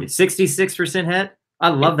 dude, 66% het? I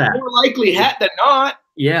love that. More likely het than not.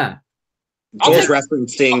 Yeah. Joel's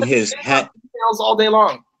referencing his het all day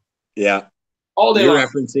long. Yeah. All day You're long.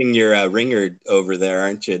 referencing your ringer over there,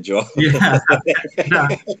 aren't you, Joel? Yeah.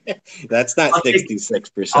 That's not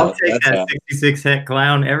 66%. I'll take that 66 het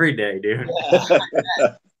clown every day, dude.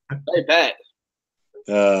 Yeah, I bet.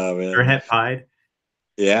 Oh, man. Or het pied.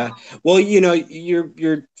 Yeah. Well,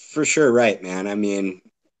 you're for sure right, man. I mean,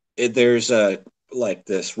 there's like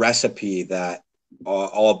this recipe that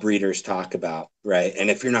all breeders talk about, right? And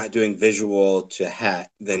if you're not doing visual to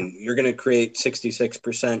het, then you're going to create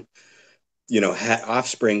 66%, het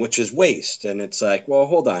offspring, which is waste. And it's like, well,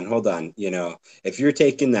 hold on. If you're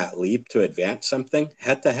taking that leap to advance something,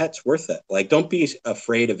 het to het's worth it. Like, don't be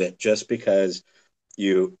afraid of it just because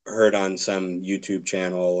you heard on some YouTube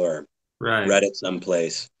channel or Reddit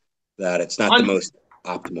someplace that it's not the most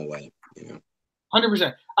optimal way,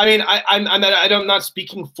 100%. I mean, I'm not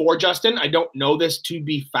speaking for Justin. I don't know this to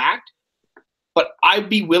be fact, but I'd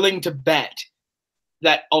be willing to bet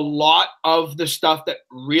that a lot of the stuff that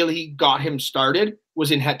really got him started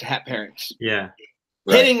was in head-to-head pairings. Yeah.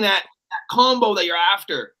 Hitting that combo that you're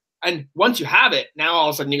after. And once you have it, now all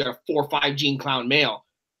of a sudden you got a 4 or 5 gene clown male.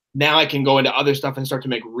 Now I can go into other stuff and start to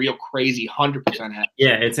make real crazy 100% head.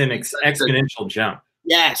 Yeah, it's an exponential jump.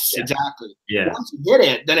 Yes, exactly. Yeah. Once you hit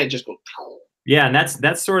it, then it just goes. Yeah, and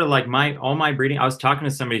that's sort of like all my breeding. I was talking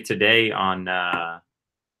to somebody today on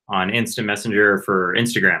Instant Messenger for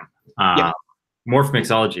Instagram, Morph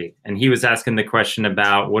Mixology, and he was asking the question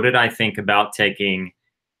about what did I think about taking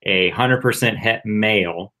a 100% het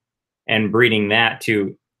male and breeding that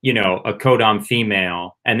to a codom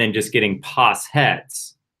female, and then just getting pos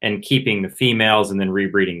hets and keeping the females and then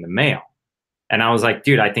rebreeding the male. And I was like,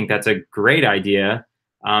 dude, I think that's a great idea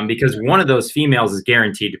because one of those females is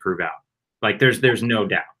guaranteed to prove out. Like there's no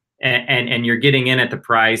doubt. And you're getting in at the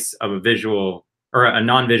price of a visual or a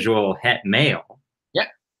non-visual het male. Yeah.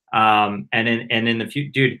 And in the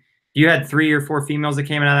future, dude, if you had 3 or 4 females that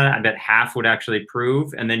came out of that, I bet half would actually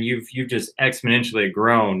prove. And then you've just exponentially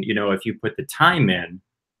grown, if you put the time in,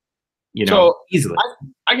 so easily.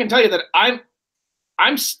 I can tell you that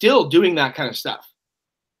I'm still doing that kind of stuff.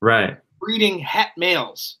 Right. Breeding het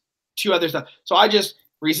males to other stuff. So I just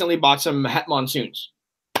recently bought some het monsoons,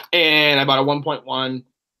 and I bought a 1.1,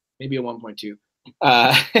 maybe a 1.2.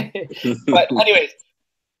 But anyways,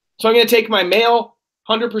 so I'm going to take my male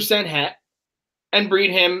 100% het and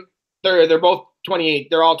breed him. They're both 28.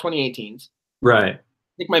 They're all 2018s. Right.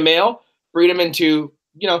 Take my male, breed him into,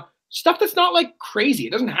 stuff that's not like crazy.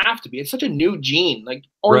 It doesn't have to be. It's such a new gene, like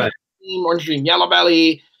orange dream, yellow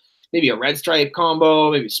belly, maybe a red stripe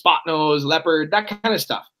combo, maybe spot nose, leopard, that kind of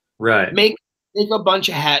stuff. Right. Make a bunch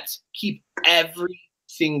of hets. Keep every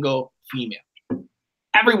single female.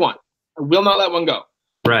 Everyone. I will not let one go.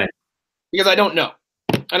 Right. Because I don't know.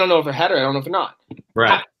 I don't know if they're het or I don't know if they're not.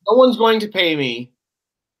 Right. No one's going to pay me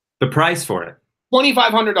the price for it.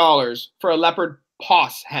 $2,500 for a leopard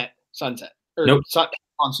pos het sunset. Or nope.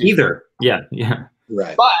 Either. Yeah.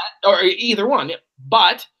 Right. Or either one. Yeah.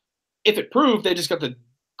 But if it proved, they just got the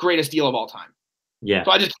greatest deal of all time. Yeah.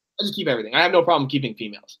 So I just keep everything. I have no problem keeping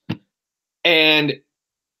females. And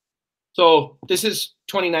so this is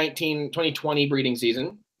 2019, 2020 breeding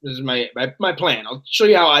season. This is my plan. I'll show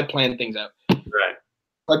you how I plan things out. Right.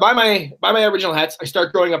 I buy my original hets. I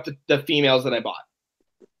start growing up the females that I bought.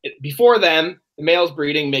 Before them, the males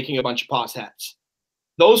breeding, making a bunch of pos hets.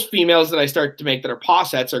 Those females that I start to make that are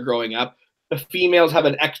pos hets are growing up. the females have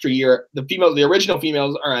an extra year. The original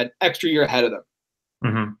females are an extra year ahead of them.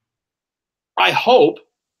 Mm-hmm. I hope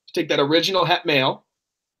to take that original het male,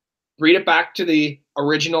 breed it back to the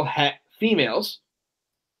original het females,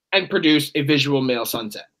 and produce a visual male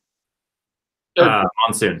sunset.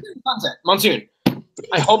 Monsoon. Monsoon.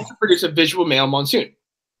 I hope to produce a visual male monsoon.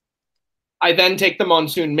 I then take the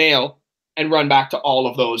monsoon male and run back to all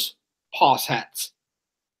of those Haas hets.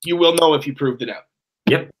 You will know if you proved it out.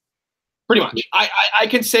 Yep. Pretty much. I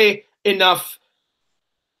can say enough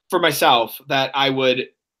for myself that I would,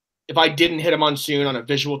 if I didn't hit a monsoon on a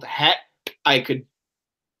visual to het, I could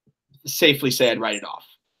safely say I'd write it off.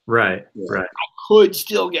 Right. Right. I could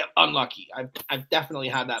still get unlucky. I've definitely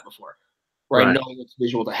had that before, where I know it's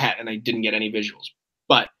visual to het and I didn't get any visuals.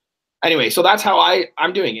 But anyway, so that's how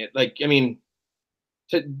I'm doing it. Like, I mean,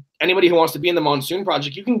 to anybody who wants to be in the monsoon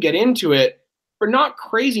project, you can get into it for not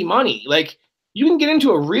crazy money. Like, you can get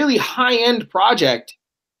into a really high-end project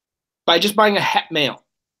by just buying a het male.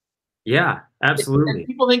 Yeah, absolutely. And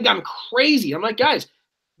people think I'm crazy. I'm like, guys,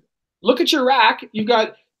 look at your rack. You've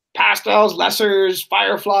got pastels, lessers,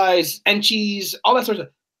 fireflies, enchies, all that sort of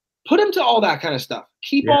stuff. Put them to all that kind of stuff.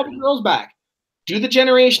 Keep all the girls back. Do the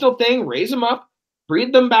generational thing. Raise them up.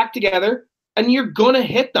 Breed them back together. And you're going to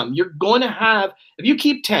hit them. You're going to have, if you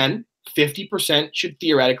keep 10, 50% should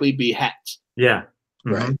theoretically be hets. Yeah.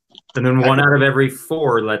 Mm-hmm. Right. And then 1 out of every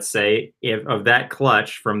 4, let's say, if of that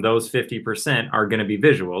clutch from those 50% are going to be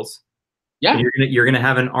visuals. Yeah. You're gonna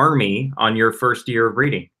have an army on your first year of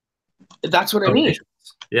breeding. That's what I mean.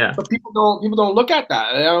 Yeah. But people don't look at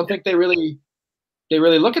that. I don't think they really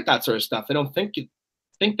look at that sort of stuff. They don't think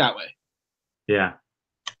that way. Yeah.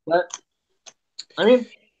 But I mean,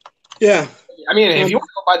 yeah. I mean, if you want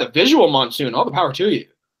to go buy the visual monsoon, all the power to you.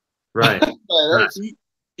 Right. Right.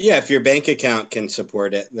 Yeah, if your bank account can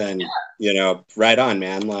support it, then right on,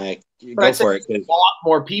 man. Like, go for it. A lot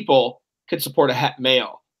more people could support a het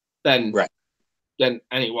male than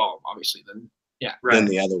obviously than than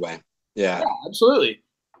the other way. Yeah, absolutely.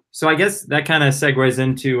 So I guess that kind of segues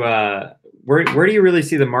into where do you really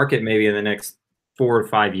see the market maybe in the next 4 or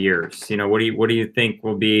 5 years? What do you think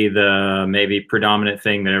will be the maybe predominant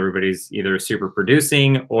thing that everybody's either super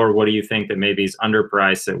producing, or what do you think that maybe is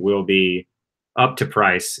underpriced that will be up to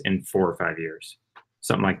price in 4 or 5 years?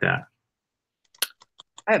 Something like that.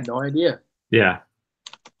 I have no idea. Yeah.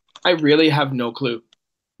 I really have no clue.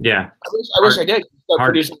 Yeah. I wish I did. Start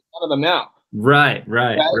producing one of them now. Right.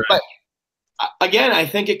 But again, I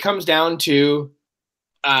think it comes down to,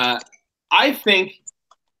 I think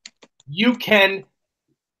you can.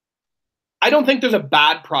 I don't think there's a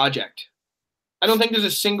bad project. I don't think there's a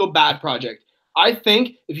single bad project. I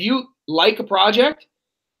think if you like a project,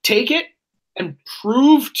 take it and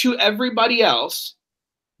prove to everybody else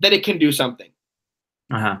that it can do something.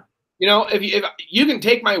 Uh-huh. If you can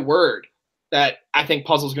take my word that I think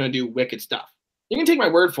Puzzle's going to do wicked stuff. You can take my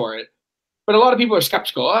word for it. But a lot of people are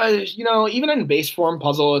skeptical. Even in base form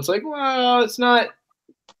Puzzle, it's like, well, it's not.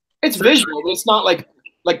 It's visual, but it's not like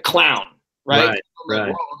clown, right? Right. Like,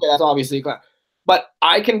 well, okay, that's obviously a clown. But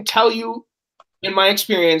I can tell you, in my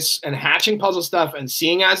experience and hatching puzzle stuff and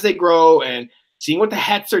seeing as they grow and seeing what the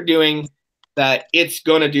hets are doing, that it's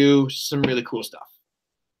going to do some really cool stuff.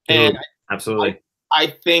 And absolutely, I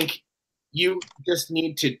think you just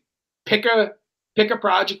need to pick a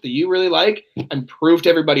project that you really like and prove to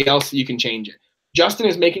everybody else that you can change it. Justin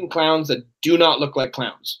is making clowns that do not look like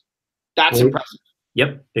clowns. That's impressive.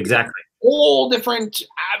 Yep, exactly. Whole different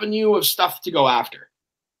avenue of stuff to go after.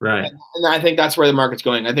 Right. And I think that's where the market's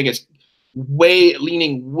going. I think it's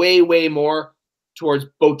leaning way more towards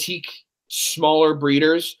boutique, smaller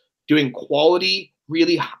breeders doing quality,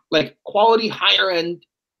 quality higher end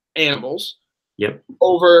animals. Yep.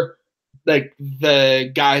 Over like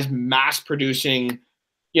the guys mass producing,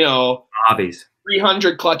 hobbies,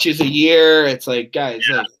 300 clutches a year. It's like, guys,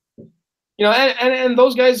 and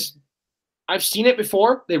those guys, I've seen it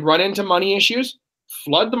before. They run into money issues,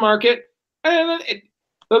 flood the market, and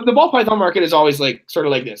the ball python market is always sort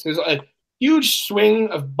of like this. There's a huge swing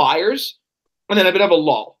of buyers, and then a bit of a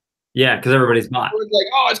lull. Yeah, because everybody's buying. It's like,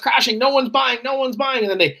 oh, it's crashing. No one's buying. And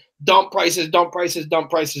then they dump prices.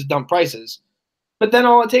 But then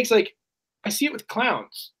all it takes, I see it with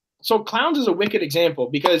clowns. So clowns is a wicked example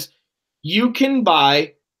because you can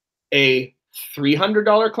buy a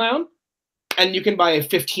 $300 clown and you can buy a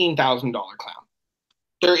 $15,000 clown.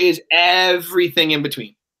 There is everything in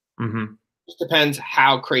between. Mm-hmm. It depends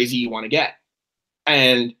how crazy you want to get.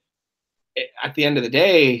 And at the end of the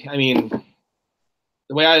day, I mean,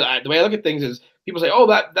 the way I look at things is people say, oh,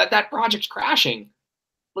 that project's crashing.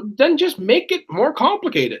 But then just make it more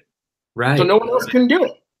complicated. Right. So no one else can do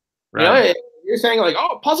it. Right. You know, you're saying like,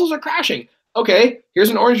 oh, puzzles are crashing. Okay, here's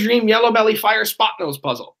an orange dream, yellow belly, fire spot nose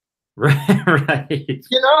puzzle. Right. Right.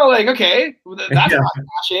 You know, like, okay, that's Yeah. not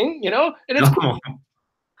crashing, you know, and it's cool. No.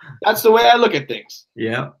 That's the way I look at things.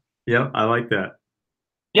 Yeah. Yep. I like that.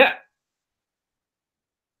 Yeah.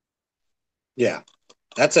 Yeah.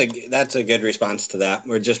 That's a good response to that.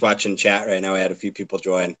 We're just watching chat right now. We had a few people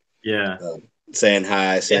join. Yeah. Saying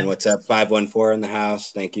hi, saying what's up. 514 in the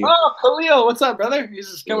house. Thank you. Oh, Khalil, what's up, brother? He's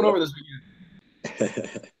just coming over this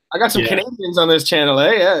weekend. I got some Canadians on this channel,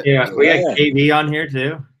 eh? Yeah. Yeah. We got KB on here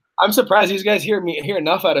too. I'm surprised these guys hear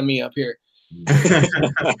enough out of me up here.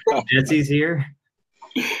 Jesse's here.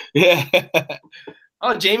 Yeah.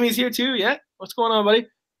 Oh, Jamie's here too. Yeah. What's going on, buddy?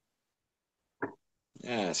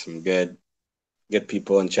 Yeah, some good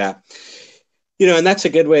people in chat. You know, and that's a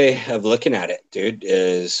good way of looking at it, dude,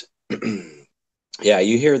 is yeah,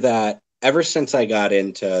 you hear that ever since I got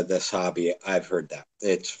into this hobby, I've heard that.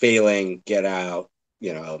 It's failing, get out,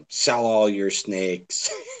 you know, sell all your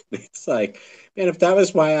snakes. It's like, man, if that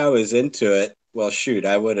was why I was into it, well, shoot,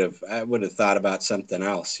 I would have thought about something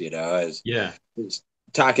else, you know. I was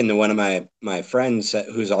talking to one of my friends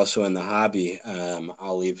who's also in the hobby.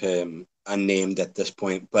 I'll leave him unnamed at this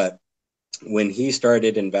point, but when he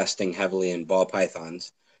started investing heavily in ball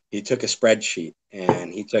pythons, he took a spreadsheet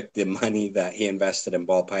and he took the money that he invested in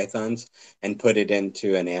ball pythons and put it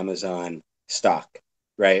into an Amazon stock,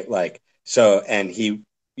 right? Like, so, and he,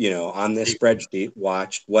 you know, on this spreadsheet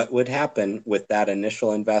watched what would happen with that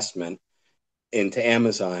initial investment into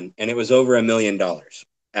Amazon. And it was over $1 million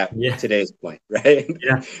at today's point, right?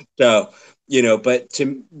 Yeah. So, you know, but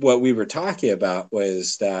to what we were talking about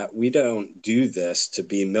was that we don't do this to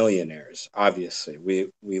be millionaires. Obviously,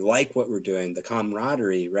 we like what we're doing, the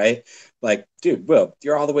camaraderie, right? Like, dude, Will,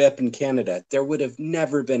 you're all the way up in Canada. There would have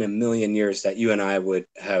never been a million years that you and I would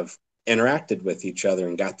have interacted with each other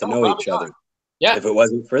and got to know each other. Yeah. If it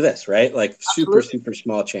wasn't for this, right? Like Absolutely. super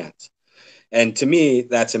small chance. And to me,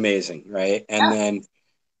 that's amazing, right? And then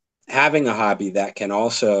having a hobby that can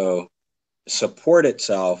also support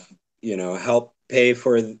itself, you know, help pay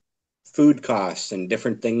for food costs and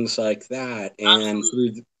different things like that. And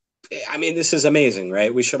food, I mean, this is amazing,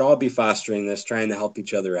 right? We should all be fostering this, trying to help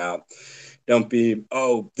each other out. Don't be,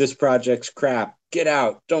 oh, this project's crap, get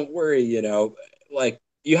out, don't worry, you know, like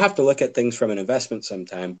you have to look at things from an investment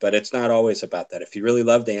sometime, but it's not always about that. If you really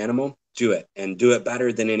love the animal, do it and do it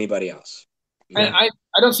better than anybody else. And I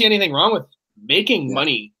don't see anything wrong with making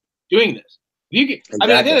money doing this. You can, I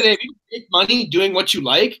mean, at the end of the day, if you make money doing what you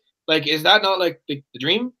like, is that not like the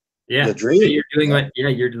dream? Yeah, the dream. You're doing what? Yeah,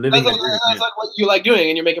 you're living. That's like what you like doing,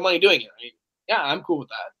 and you're making money doing it. Right? Yeah, I'm cool with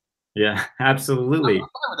that. Yeah, absolutely. I'm fine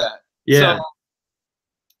with that. Yeah, so,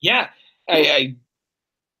 yeah, I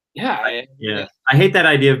hate that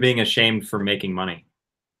idea of being ashamed for making money.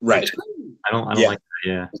 Right. I don't like that.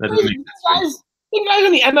 Yeah, that doesn't make sense. The guys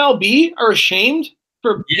in the MLB are ashamed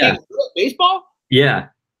for being good at baseball. Yeah,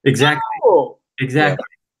 exactly. No. Exactly.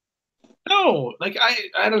 No, like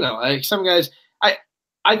I don't know. Like some guys,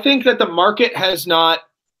 I think that the market has not,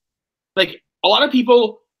 like a lot of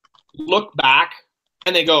people look back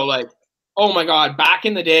and they go like, oh my God, back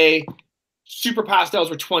in the day, super pastels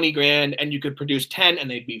were 20 grand and you could produce 10 and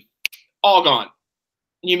they'd be all gone.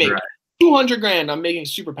 And you make 200 grand on making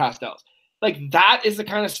super pastels. Like that is the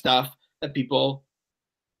kind of stuff that people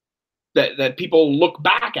that people look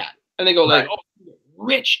back at and they go like, oh,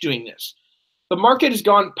 rich doing this. The market has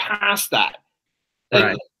gone past that.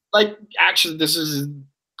 Like actually, this is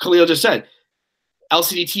Khalil just said.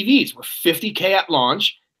 LCD TVs were $50K at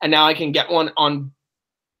launch, and now I can get one on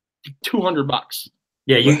 $200.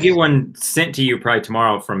 Yeah, you can get one sent to you probably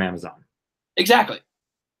tomorrow from Amazon. Exactly.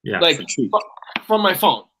 Yeah, like from my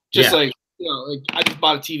phone. Just like, you know, like I just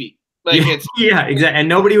bought a TV. Like it's exactly, and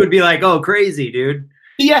nobody would be like, "Oh, crazy, dude."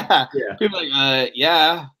 Yeah. People are like,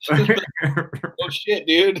 yeah. Oh shit,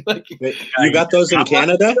 dude. Like, wait, you got those in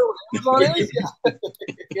Canada?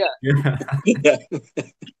 Yeah.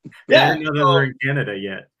 I didn't know they're in Canada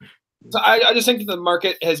yet. So I just think that the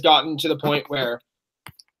market has gotten to the point where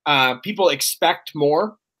people expect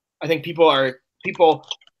more. I think people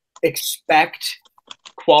expect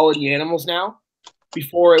quality animals now.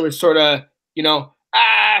 Before it was sort of, you know,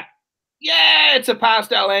 yeah, it's a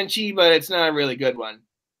pastel Enchi, but it's not a really good one.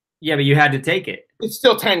 Yeah, but you had to take it. It's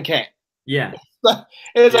still 10K. Yeah.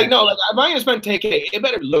 It's like, no, like if I'm going to spend 10K, it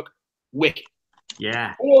better look wicked.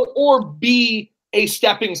 Yeah. Or be a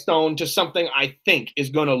stepping stone to something I think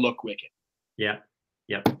is going to look wicked. Yeah.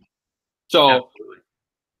 Yep. So, absolutely.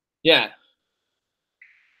 Yeah.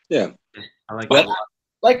 Yeah. I like but that.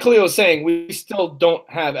 Like Khalil was saying, we still don't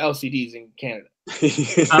have LCDs in Canada.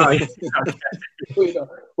 Oh, yeah.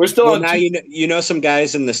 We're still Well, on. now you know some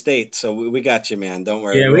guys in the States, so we got you, man. Don't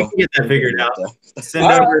worry. Yeah, we can get that figured out. Send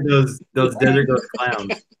over those Desert Ghost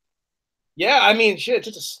clowns. Yeah, I mean, shit, it's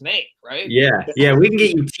just a snake, right? Yeah, we can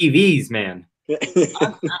get you TVs, man.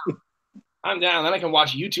 I'm down. Then I can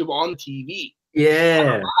watch YouTube on TV.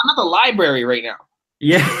 Yeah. I'm at the library right now.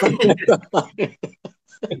 Yeah.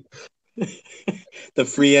 The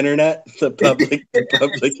free internet, the public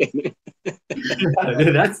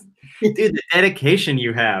internet. Dude, the dedication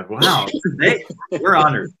you have. Wow. We're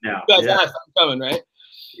honored now. You guys have coming, right?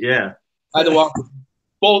 Yeah. I had to walk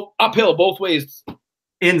both uphill both ways.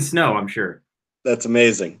 In snow, I'm sure. That's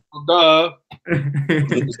amazing. Duh.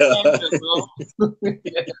 All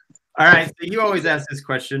right. So you always ask this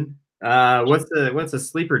question. What's a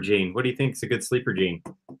sleeper gene? What do you think is a good sleeper gene?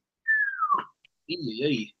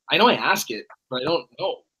 I know I ask it, but I don't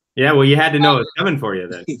know. Yeah, well, you had to know it was coming for you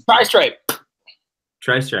then. Tri-stripe.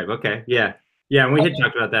 Tri-stripe. Okay. Yeah. Yeah, and we had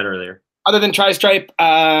talked about that earlier. Other than tri-stripe,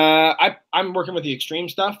 I'm working with the extreme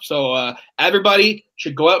stuff. So everybody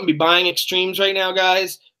should go out and be buying extremes right now,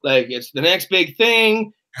 guys. Like, it's the next big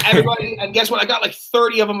thing. Everybody, and guess what? I got like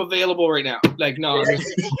 30 of them available right now. Like, no, I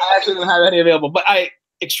actually don't have any available. But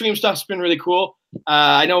extreme stuff's been really cool.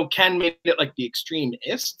 I know Ken made it like the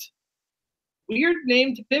extremist. Weird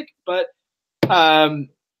name to pick, but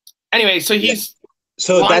anyway, so he's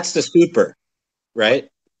that's the super, right?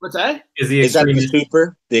 What's that? Is that the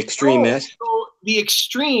super, the extremist? So the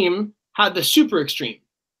extreme had the super extreme.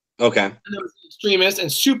 Okay. And there was the extremist and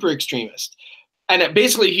super extremist, and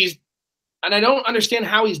basically and I don't understand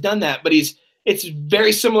how he's done that, but it's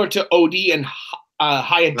very similar to OD and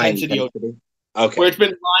high intensity OD. Okay. Where it's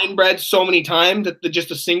been line bred so many times that just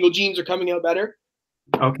the single genes are coming out better.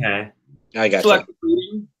 Okay. I got you.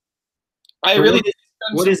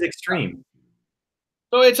 What is extreme?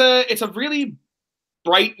 So it's a really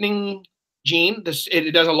brightening gene.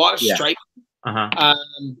 It does a lot of stripe. Uh-huh.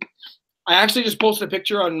 I actually just posted a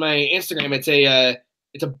picture on my Instagram. It's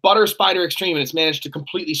a butter spider extreme, and it's managed to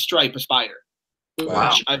completely stripe a spider,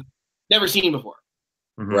 which I've never seen before.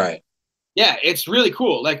 Mm-hmm. Right. Yeah, it's really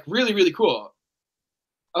cool. Like, really, really cool.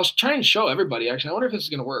 I was trying to show everybody, actually. I wonder if this is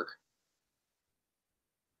going to work.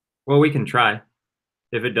 Well, we can try.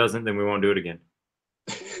 If it doesn't, then we won't do it again.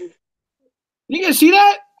 You guys see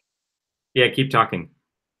that? Yeah, keep talking.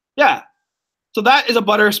 Yeah. So that is a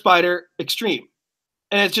butter spider extreme.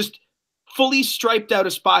 And it's just fully striped out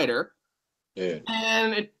a spider. Yeah.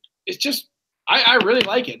 And it's just, I really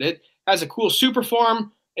like it. It has a cool super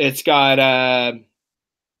form. It's got, I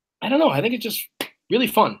don't know. I think it's just really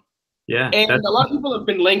fun. Yeah. And a lot of people have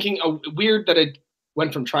been linking, weird that it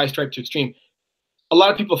went from tri-stripe to extreme. A lot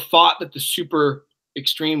of people thought that the super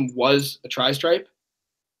extreme was a tri-stripe.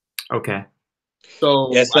 Okay.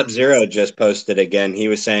 So yeah, Sub-Zero just posted again. He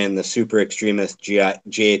was saying the super extremist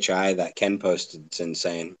GHI that Ken posted is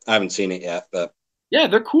insane. I haven't seen it yet, but yeah,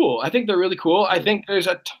 they're cool. I think they're really cool. I think there's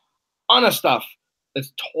a ton of stuff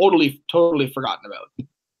that's totally forgotten about.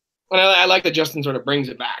 And I like that Justin sort of brings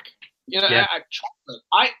it back. You know, yeah.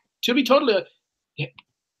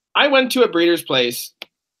 I went to a breeder's place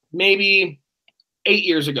maybe 8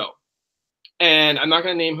 years ago, and I'm not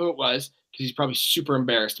going to name who it was because he's probably super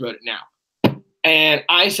embarrassed about it now. And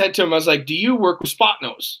I said to him, I was like, "Do you work with spot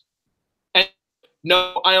nose?" And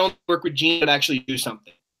no, I only work with genes that actually do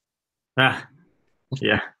something. Ah,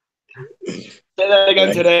 yeah. Say that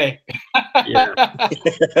again today. Yeah.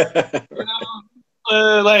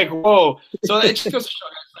 Like, whoa. So it just goes to show,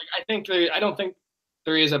 like, I don't think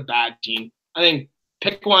there is a bad gene. I think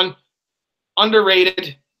pick one,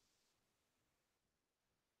 underrated.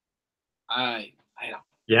 I don't.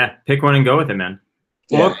 Yeah, pick one and go with it, man.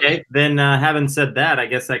 Well, okay. Then having said that, I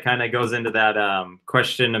guess that kind of goes into that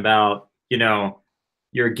question about, you know,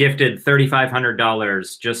 you're gifted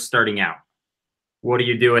 $3,500 just starting out. What do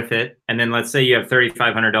you do with it? And then let's say you have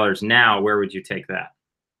 $3,500 now. Where would you take that?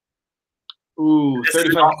 Ooh,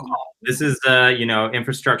 this is you know,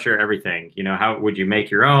 infrastructure, everything. You know, how would you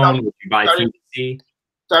make your own? Would you buy PVC?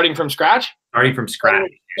 Starting from scratch? Starting from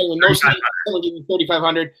scratch. Someone give you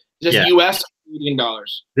 $3,500. Is this US or Canadian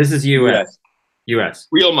dollars? This is US. US.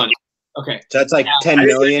 Real money. Okay. So that's like 10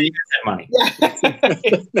 million. Money. Yeah.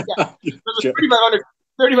 Yeah.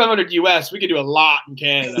 3,500 US, we could do a lot in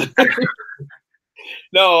Canada.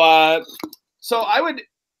 No, so I would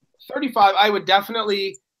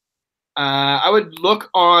definitely I would look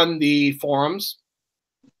on the forums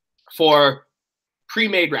for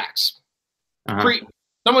pre-made racks.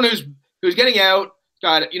 Someone who's getting out,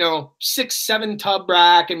 got, you know, 6-7 tub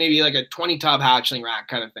rack and maybe like a 20 tub hatchling rack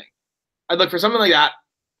kind of thing. I'd look for something like that.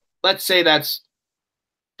 Let's say that's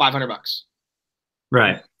 $500.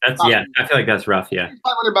 Right. That's yeah. I feel like that's rough. Yeah.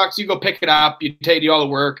 $500. You go pick it up. You do all the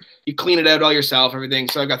work. You clean it out all yourself. Everything.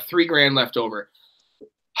 So I've got $3,000 left over.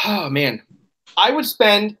 Oh man, I would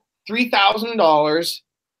spend $3,000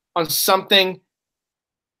 on something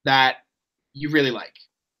that you really like.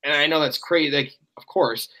 And I know that's crazy. Like, of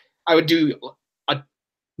course, I would do a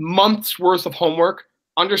month's worth of homework,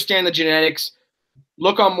 understand the genetics,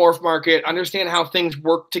 look on Morph Market, understand how things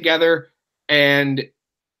work together, and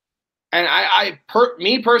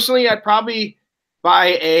me personally, I'd probably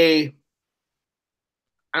buy I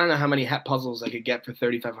don't know how many het puzzles I could get for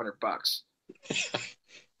 $3,500.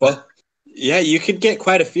 Well, yeah, you could get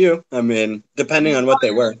quite a few. I mean, depending on what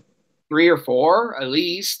they were. 3 or 4 at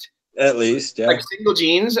least. At least, yeah. Like single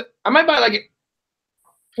jeans. I might buy like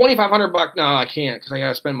 $2,500. No, I can't because I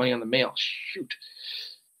gotta spend money on the mail. Shoot.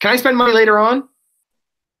 Can I spend money later on?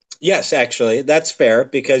 Yes, actually, that's fair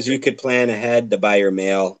because you could plan ahead to buy your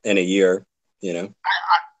mail in a year. You know,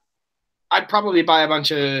 I'd probably buy a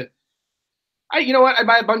bunch of. You know what? I'd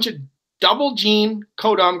buy a bunch of double jean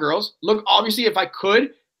Kodam girls. Look, obviously, if I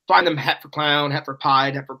could find them het for clown, het for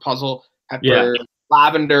pied, het for puzzle, het for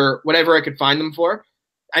lavender, whatever I could find them for.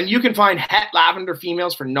 And you can find het lavender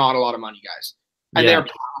females for not a lot of money, guys. And they're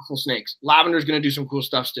powerful snakes. Lavender's going to do some cool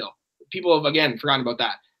stuff still. People have, again, forgotten about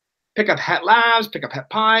that. Pick up het lavs, pick up het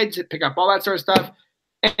pieds, pick up all that sort of stuff,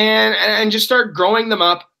 and just start growing them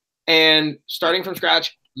up and starting from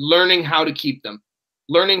scratch, learning how to keep them,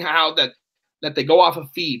 learning how that they go off of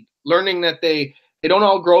feed, learning that they don't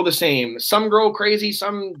all grow the same. Some grow crazy,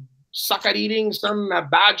 some suck at eating, some have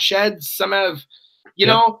bad sheds, some have, you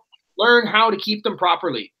know, learn how to keep them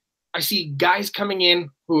properly. I see guys coming in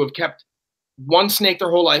who have kept one snake their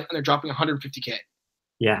whole life and they're dropping $150K.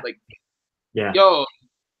 Yeah. Like, yeah. Yo,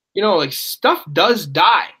 you know, like stuff does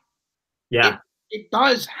die. Yeah. It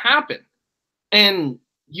does happen. And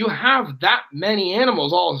you have that many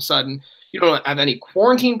animals all of a sudden. You don't have any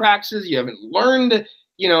quarantine practices. You haven't learned,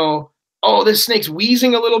 you know, oh, this snake's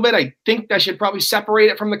wheezing a little bit. I think I should probably separate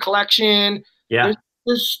it from the collection. Yeah.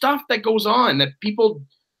 There's stuff that goes on that people,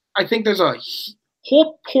 I think there's a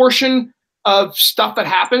whole portion of stuff that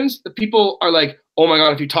happens that people are like, oh my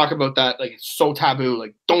God, if you talk about that, like it's so taboo.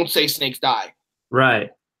 Like, don't say snakes die. Right.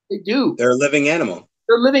 They do. They're a living animal.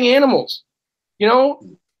 They're living animals. You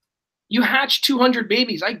know, you hatch 200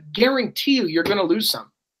 babies. I guarantee you're going to lose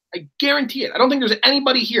some. I guarantee it. I don't think there's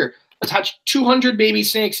anybody here that's hatched 200 baby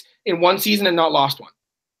snakes in one season and not lost one.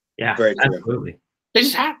 Yeah, very true. Absolutely. They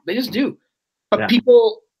just have. They just do. But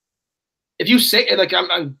people, if you say like,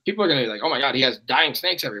 people are going to be like, oh my God, he has dying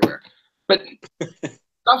snakes everywhere. But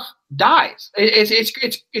stuff dies.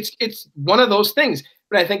 It's one of those things.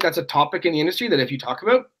 But I think that's a topic in the industry that if you talk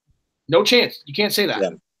about, no chance. You can't say that. Yeah.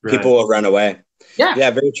 Right. People will run away. Yeah.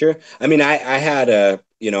 Yeah, very true. I mean, I had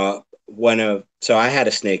so I had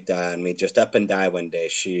a snake die on me, just up and die one day.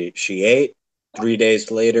 She ate, 3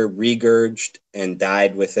 days later, regurged and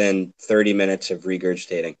died within 30 minutes of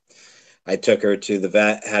regurgitating. I took her to the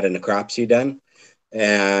vet, had a necropsy done,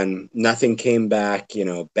 and nothing came back, you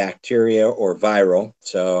know, bacteria or viral.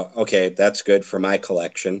 So, okay, that's good for my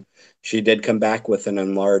collection. She did come back with an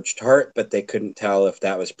enlarged heart, but they couldn't tell if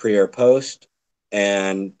that was pre or post.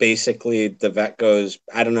 And basically the vet goes,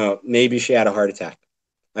 I don't know, maybe she had a heart attack.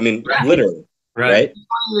 I mean, literally, right? It's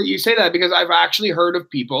funny that you say that because I've actually heard of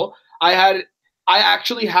people. I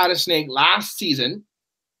actually had a snake last season,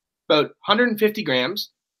 about 150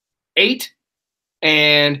 grams, ate,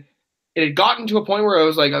 and it had gotten to a point where I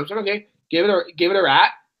was like, okay, give it a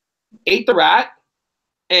rat, ate the rat,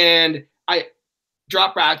 and I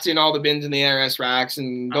drop rats in all the bins in the ARS racks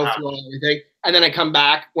and go through all everything. And then I come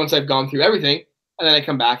back once I've gone through everything, and then I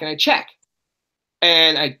come back and I check.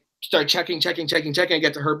 And I start checking. I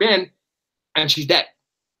get to her bin, and she's dead.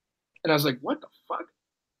 And I was like, what the fuck?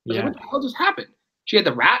 Like, what the hell just happened? She had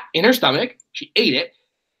the rat in her stomach. She ate it.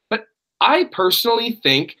 But I personally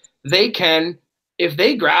think they can, if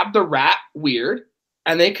they grab the rat weird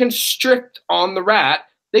and they constrict on the rat,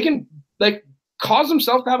 they can like cause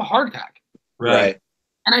themselves to have a heart attack. Right.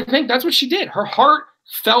 And I think that's what she did. Her heart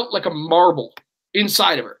felt like a marble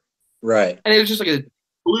inside of her. Right. And it was just like a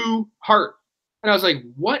blue heart. And I was like,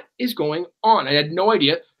 what is going on? I had no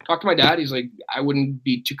idea. Talked to my dad. He's like, I wouldn't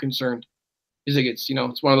be too concerned. He's like, it's, you know,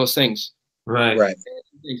 it's one of those things. Right. Right.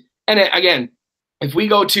 And again, if we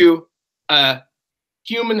go to a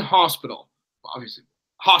human hospital, obviously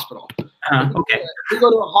hospital. Okay. You go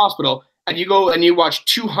to a hospital and you go and you watch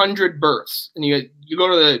 200 births, and you go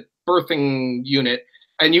to the birthing unit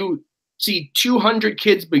and you see 200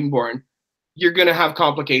 kids being born, you're gonna have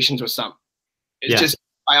complications with some. It's just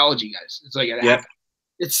biology, guys. It's like it happens.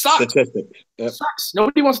 It sucks. Statistic. Yep. It sucks.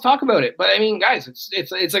 Nobody wants to talk about it. But I mean, guys,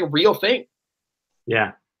 it's like a real thing.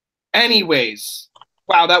 Yeah. Anyways,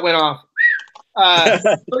 wow, that went off.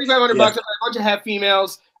 $3,500 bucks. A bunch of het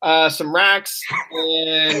females, some racks,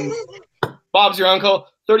 and Bob's your uncle.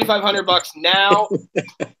 $3,500 bucks now.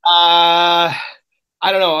 I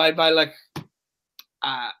don't know. I'd buy like,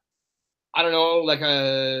 I don't know, like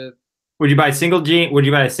a. Would you buy a single gene? Would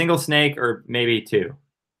you buy a single snake or maybe two?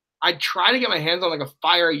 I'd try to get my hands on like a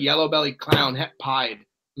fire yellow belly clown het pied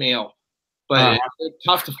male, but they're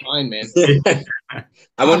tough to find, man.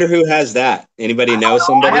 I wonder who has that. Anybody know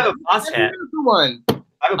somebody? I have a boss hat. One.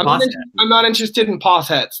 I'm not interested in pos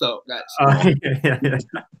hats though, guys.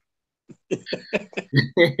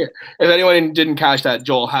 If anyone didn't catch that,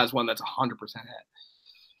 Joel has one that's 100% het.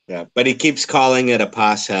 Yeah, but he keeps calling it a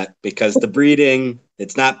pos het because the breeding,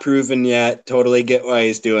 it's not proven yet. Totally get why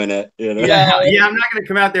he's doing it. You know? Yeah, I'm not going to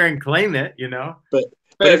come out there and claim it, you know. But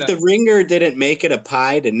if the ringer didn't make it a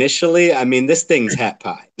pied initially, I mean, this thing's het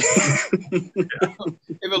pied. If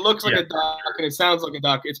it looks like a duck and it sounds like a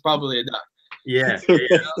duck, it's probably a duck. Yeah.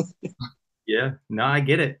 Yeah. No, I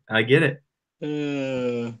get it.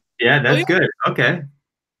 Yeah, that's good. Okay.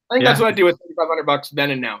 I think that's what I do with $3,500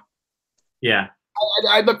 then and now. Yeah.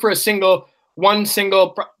 I'd look for one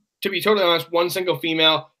single, to be totally honest, one single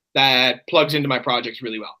female that plugs into my projects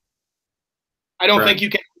really well. I don't think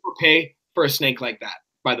you can overpay for a snake like that,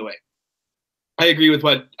 by the way. I agree with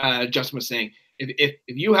what Justin was saying. If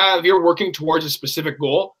you're working towards a specific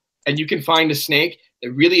goal and you can find a snake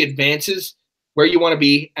that really advances where you want to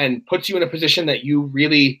be and puts you in a position that you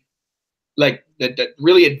really like, that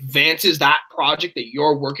really advances that project that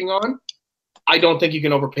you're working on, I don't think you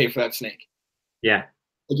can overpay for that snake. Yeah.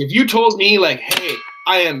 Like if you told me like, hey,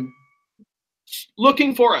 I am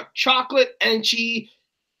looking for a chocolate Enchi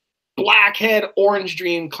blackhead orange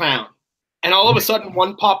dream clown, and all of a sudden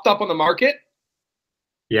one popped up on the market.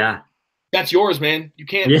 Yeah. That's yours, man. You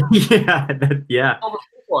can't overpay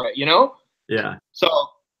for it, you know? Yeah. So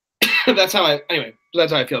that's how I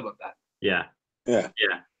feel about that. Yeah. Yeah.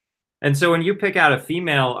 Yeah. And so when you pick out a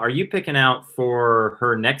female, are you picking out for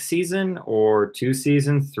her next season or 2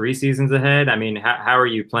 seasons, 3 seasons ahead? I mean, how are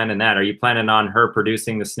you planning that? Are you planning on her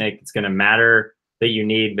producing the snake that's going to matter that you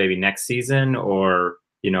need maybe next season or,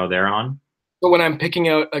 you know, thereon? So when I'm picking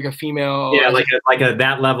out like a female,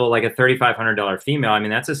 that level, like a $3,500 female, I mean,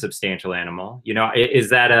 that's a substantial animal. You know, is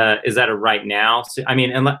that a right now? I mean,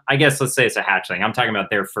 and I guess let's say it's a hatchling. I'm talking about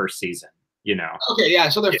their first season, you know? Okay. Yeah.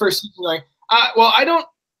 So their first season, like,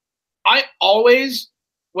 I always,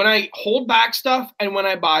 when I hold back stuff and when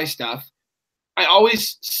I buy stuff, I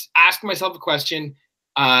always ask myself a question,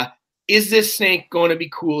 is this snake going to be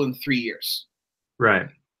cool in 3 years? Right.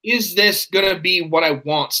 Is this going to be what I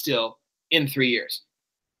want still in 3 years?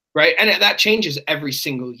 Right. And that changes every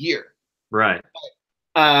single year. Right.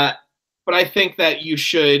 But I think that you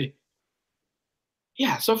should,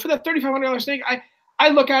 so for that $3,500 snake, I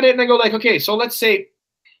look at it and I go like, okay, so let's say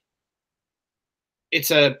it's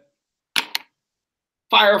a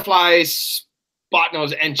Firefly spot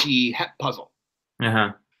nose Enchi het puzzle.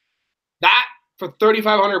 That for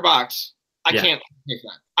 $3,500, I can't take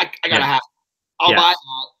that. I gotta have it. I'll buy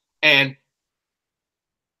that, and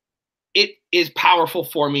it is powerful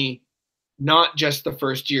for me, not just the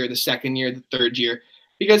first year, the second year, the third year,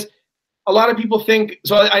 because a lot of people think.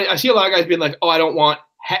 So I see a lot of guys being like, "Oh, I don't want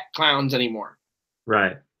het clowns anymore."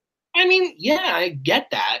 Right. I mean, yeah, I get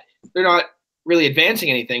that. They're not really advancing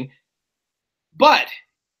anything. But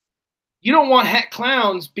you don't want het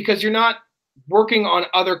clowns because you're not working on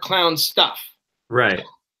other clown stuff. Right.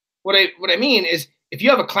 What I mean is if you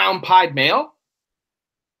have a clown pied male,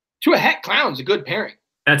 to a het clown's a good pairing.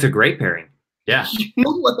 That's a great pairing. Yeah. You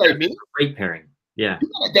know what I mean? Great pairing. Yeah. You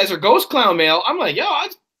got a desert ghost clown male. I'm like, I'll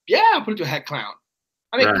put it to a het clown.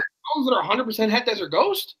 I mean, clowns that are 100% het desert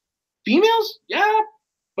ghost, females,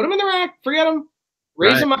 put them in the rack, forget them,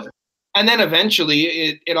 raise them up. And then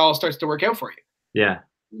eventually it all starts to work out for you. Yeah.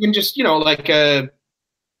 You can just, like a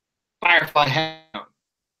Firefly hound,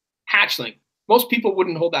 hatchling. Most people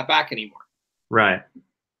wouldn't hold that back anymore. Right.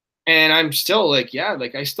 And I'm still like,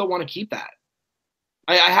 I still want to keep that.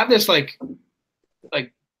 I have this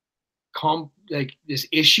this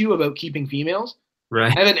issue about keeping females.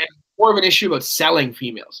 Right. I have more of an issue about selling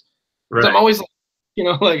females. Right. So I'm always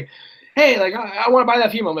like, hey, like I want to buy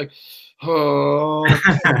that female. I'm like, oh.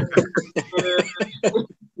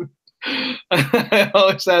 I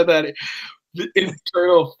always have that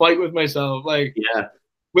internal fight with myself. Like,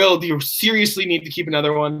 Will, do you seriously need to keep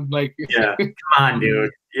another one? Like, come on, dude.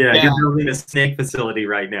 You're building a snake facility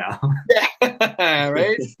right now.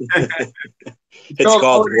 Right? It's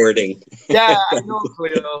called wording. Yeah, I know,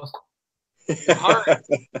 Khalil. It's hard.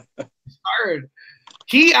 It's hard.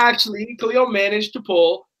 Khalil managed to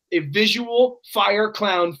pull a visual fire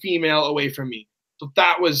clown female away from me. So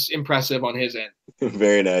that was impressive on his end.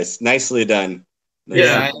 Very nice. Nicely done.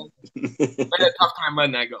 Yeah. I had a tough time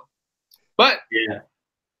letting that go. But yeah.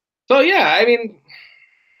 So yeah, I mean,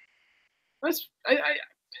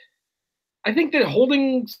 I think that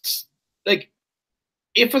holding, like,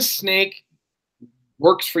 if a snake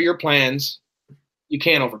works for your plans, you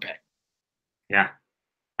can't overpay. Yeah,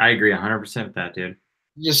 I agree 100% with that, dude.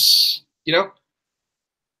 Just,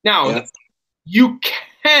 now you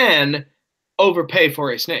can overpay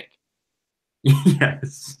for a snake.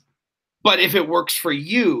 Yes. But if it works for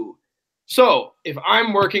you, so if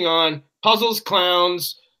I'm working on puzzles,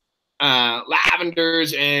 clowns,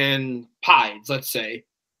 lavenders, and pieds, let's say,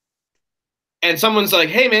 and someone's like,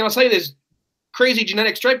 hey man, I'll sell you this crazy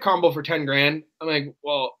genetic stripe combo for 10 grand. I'm like,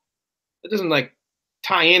 well, it doesn't like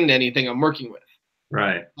tie into anything I'm working with.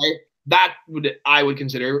 Right. I would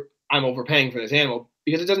consider I'm overpaying for this animal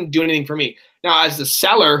because it doesn't do anything for me. Now, as the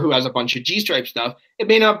seller who has a bunch of G-stripe stuff, he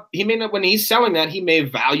may not, when he's selling that, he may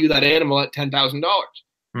value that animal at $10,000.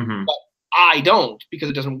 Mm-hmm. But I don't, because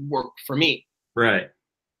it doesn't work for me. Right.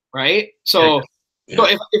 Right. So, so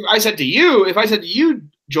if I said to you,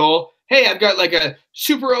 Joel, hey, I've got like a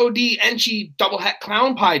super OD Enchi double het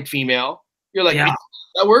clown pied female, you're like, yeah,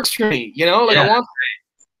 that works for me. Like I want.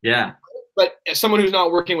 Yeah. But as someone who's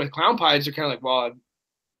not working with clown pieds, they're kind of like, well,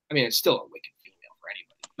 I mean, it's still a wicked female for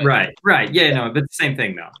anybody. But, right. Yeah, no, but the same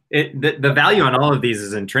thing though. The value on all of these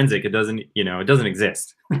is intrinsic. It doesn't, it doesn't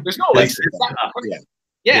exist. There's no like,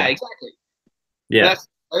 yeah, exactly. Yeah.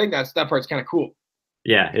 I think that part's kind of cool.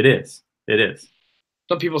 Yeah, it is. It is.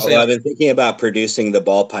 Some people say I've been thinking about producing the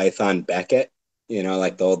ball python Beckett,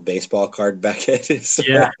 like the old baseball card Beckett.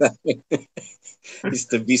 Yeah. Used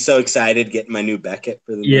to be so excited getting my new Beckett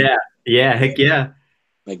for the Yeah, heck yeah.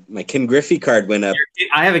 Like my Ken Griffey card went up.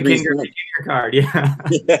 I have a Ken Griffey Jr. card, yeah.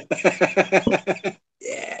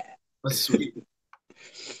 Yeah. That's sweet.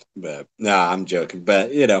 But no, I'm joking.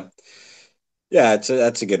 But yeah,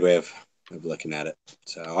 that's a good way of looking at it.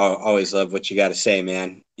 So I always love what you got to say,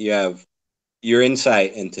 man. You have your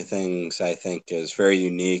insight into things, I think, is very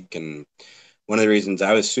unique, and one of the reasons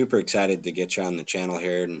I was super excited to get you on the channel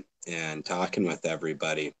here and talking with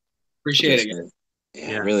everybody. Appreciate it.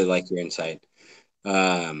 Yeah, I really like your insight.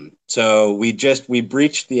 So we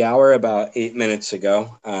breached the hour about 8 minutes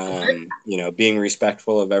ago. Being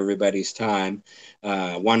respectful of everybody's time,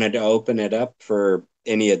 wanted to open it up for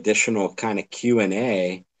any additional kind of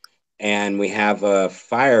Q&A. And we have a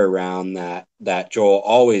fire round that Joel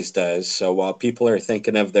always does. So while people are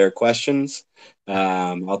thinking of their questions,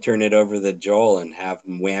 I'll turn it over to Joel and have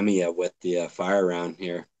him whammy you with the fire round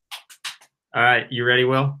here. All right. You ready,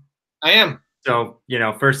 Will? I am. So,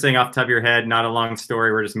 first thing off the top of your head, not a long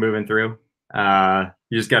story. We're just moving through. You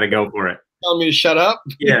just got to go for it. Tell me to shut up?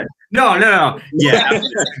 Yeah. No. Yeah. That's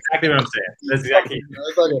exactly what I'm saying. That's exactly.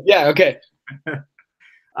 Yeah. Okay.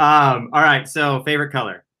 All right. So favorite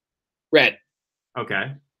color? Red.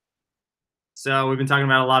 Okay. So we've been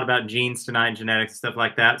talking a lot about genes tonight, genetics, stuff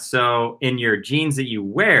like that. So in your jeans that you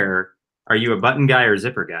wear, are you a button guy or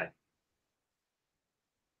zipper guy?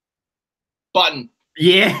 Button.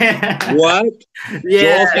 Yeah. What?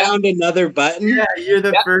 Yeah. Joel found another button? Yeah, you're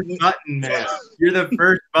the first button, man. You're the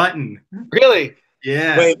first button. Really?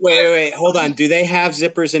 Yeah. Wait. Hold on. Do they have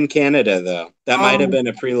zippers in Canada, though? That might have been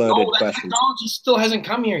a preloaded question. Technology still hasn't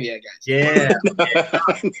come here yet, guys. Yeah.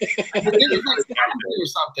 Or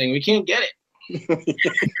something. We can't get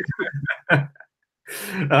it.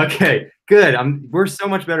 Okay, good. We're so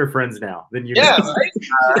much better friends now than you. Yeah,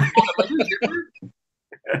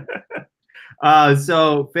 right?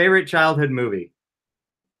 So favorite childhood movie?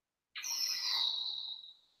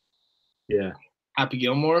 Yeah. Happy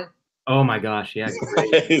Gilmore. Oh my gosh, yeah.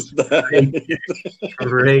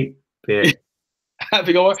 Great pick.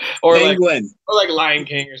 Happy Gilmore. Or Penguin. like Lion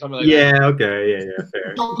King or something like that. Yeah, okay. Yeah,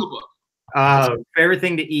 fair. Favorite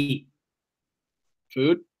thing to eat?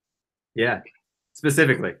 Food? Yeah.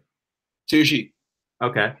 Specifically. Sushi.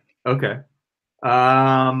 Okay.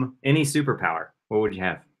 Any superpower? What would you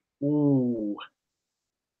have? Ooh.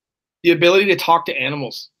 The ability to talk to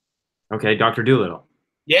animals. Okay, Dr. Dolittle.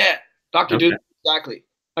 Yeah, Dr. Dolittle, exactly.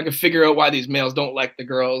 I can figure out why these males don't like the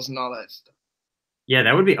girls and all that stuff. Yeah,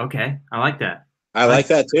 that would be okay. I like that. I like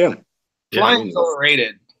that too. Flying's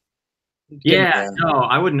overrated. Yeah, no,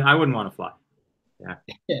 I wouldn't want to fly. Yeah.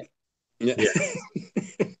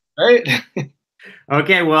 Right?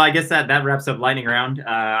 Okay, well, I guess that wraps up lightning round.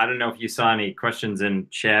 I don't know if you saw any questions in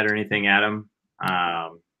chat or anything, Adam.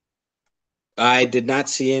 I did not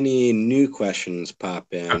see any new questions pop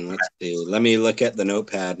in. Let's see. Let me look at the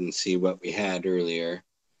notepad and see what we had earlier.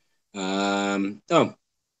 Austin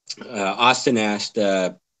asked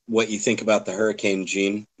what you think about the hurricane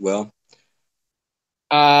gene, Will.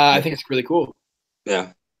 I think it's really cool.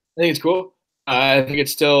 Yeah. I think it's cool. I think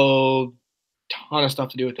it's still a ton of stuff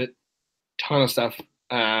to do with it. Ton of stuff.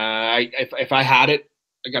 If I had it,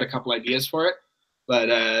 I got a couple ideas for it, but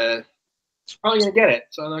it's probably gonna get it,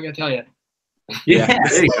 so I'm not gonna tell you. Yeah,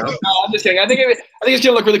 there you go. No, I'm just kidding. I think it's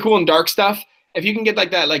gonna look really cool in dark stuff. If you can get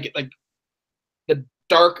like that, like the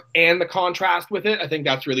dark and the contrast with it, I think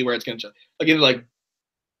that's really where it's gonna show. Like either like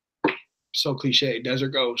so cliche, desert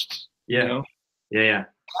ghost. Yeah. You know? Yeah.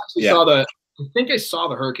 I think I saw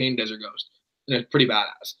the Hurricane Desert Ghost, and it's pretty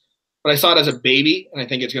badass. But I saw it as a baby, and I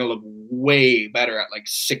think it's gonna look way better at like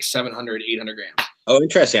 600, 700, 800 grams. Oh,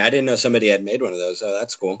 interesting. I didn't know somebody had made one of those. Oh,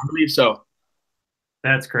 that's cool. I believe so.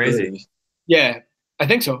 That's crazy. Yeah, I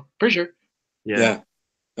think so. Pretty sure. Yeah.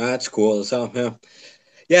 That's cool. So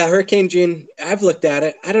yeah, hurricane gene. I've looked at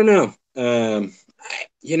it. I don't know.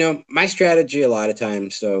 My strategy a lot of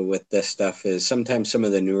times though with this stuff is sometimes some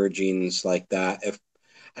of the newer genes like that. If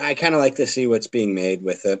I kind of like to see what's being made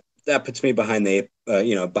with it, that puts me behind the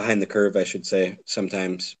behind the curve, I should say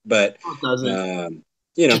sometimes. But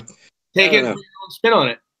take it and spin on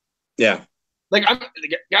it. Yeah. Like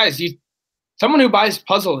guys, someone who buys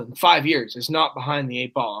puzzle in 5 years is not behind the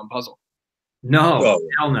 8 ball on puzzle. No,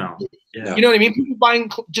 hell no. Yeah. You know what I mean? People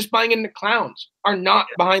buying into clowns are not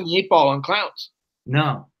behind the 8 ball on clowns.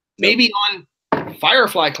 No. Maybe on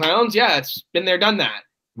Firefly clowns, yeah, it's been there, done that.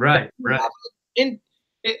 Right.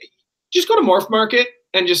 Just go to Morph Market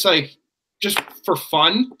and just for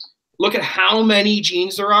fun, look at how many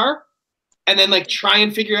genes there are, and then like try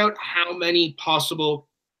and figure out how many possible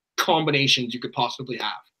combinations you could possibly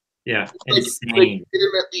have. Yeah, insane.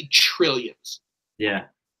 Legitimately trillions. Yeah,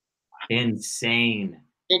 insane.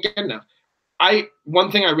 Can't get enough.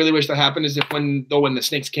 One thing I really wish that happened is when the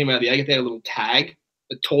snakes came out of the egg, if they had a little tag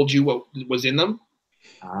that told you what was in them.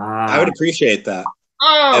 I would appreciate that.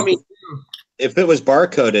 Oh, if it was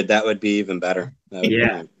barcoded, that would be even better.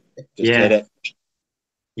 Yeah. Just hit it.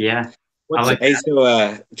 Yeah. Hey,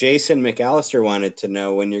 so Jason McAllister wanted to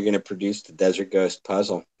know when you're going to produce the Desert Ghost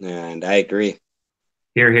puzzle, and I agree.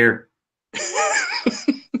 Here.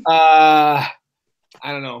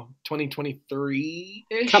 I don't know,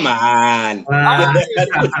 2023-ish? Come on.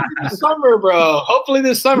 Summer, bro. Hopefully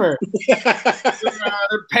this summer.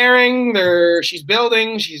 They're pairing. She's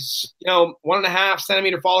building. She's 1.5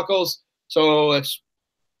 centimeter follicles. So it's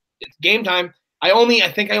game time. I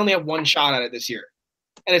think I only have one shot at it this year.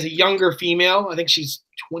 And as a younger female, I think she's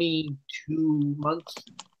 22 months.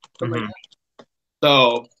 Something like that.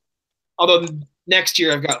 So although next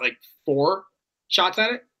year I've got like 4 shots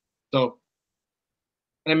at it. So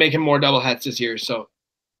and I'm making more double hats this year, so.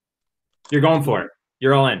 You're going for it.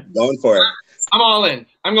 You're all in. Going for it. I'm all in.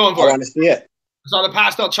 I'm going for it. I want to see it. I saw the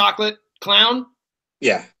pastel chocolate clown.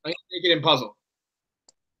 Yeah. I'm going to make it in puzzle.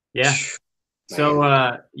 Yeah.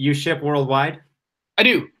 So you ship worldwide? I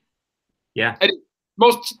do. Yeah. I do.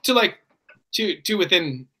 Most to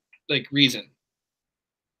within like reason.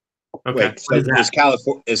 Okay. Wait,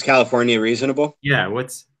 so is California reasonable? Yeah.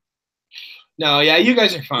 No, yeah, you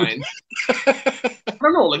guys are fine. I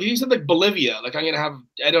don't know. Like you said, like Bolivia. Like I'm gonna have.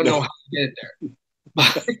 I don't know how to get it there.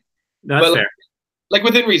 That's fair. Like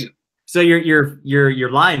within reason. So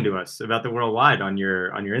you're lying to us about the worldwide on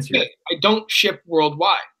your Instagram. I don't ship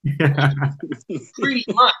worldwide. Pretty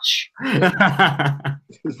much.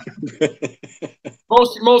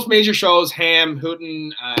 Most major shows, Ham,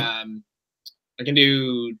 Hooten. I can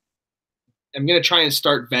do. I'm gonna try and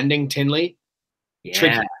start vending Tinley. Yeah.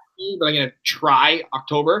 Tricky, but I'm gonna try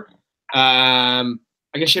October. I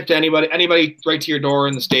can ship to anybody right to your door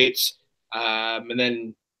in the States, and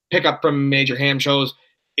then pick up from major ham shows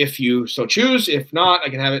if you so choose. If not, I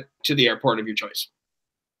can have it to the airport of your choice.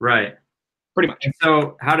 Right. Pretty much. And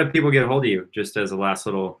so how do people get a hold of you, just as a last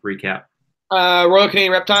little recap? Royal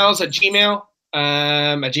Canadian Reptiles at Gmail,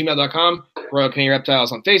 at gmail.com. Royal Canadian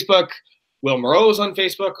Reptiles on Facebook. Will Moroz on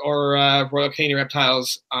Facebook, or Royal Canadian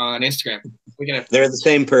Reptiles on Instagram. We can have They're the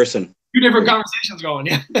same person. 2 different conversations going,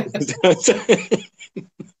 yeah.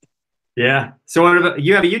 Yeah. So what about,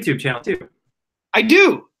 you have a YouTube channel too? I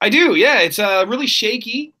do. Yeah, it's really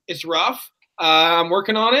shaky. It's rough. I'm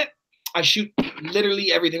working on it. I shoot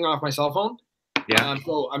literally everything off my cell phone. Yeah.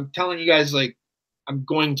 So I'm telling you guys, like, I'm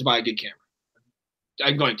going to buy a good camera.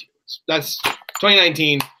 I'm going to. That's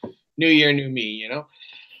 2019, new year, new me.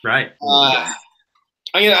 Right. I'm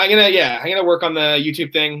gonna work on the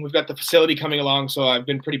YouTube thing. We've got the facility coming along, so I've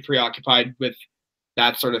been pretty preoccupied with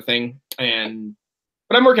that sort of thing. But I'm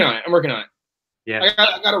working on it. Yeah.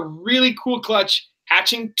 I got a really cool clutch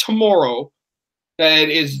hatching tomorrow that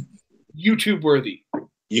is YouTube worthy.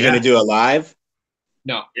 You gonna do a live?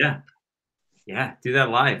 No. Yeah. Do that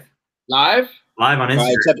live. Live on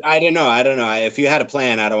Instagram. Except I don't know. If you had a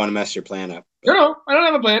plan, I don't want to mess your plan up. No, I don't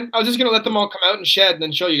have a plan. I was just gonna let them all come out and shed, and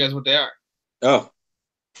then show you guys what they are. Oh,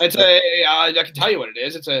 it's I can tell you what it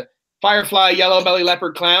is. It's a firefly yellow belly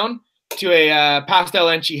leopard clown to a pastel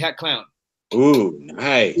Enchi het clown. Ooh,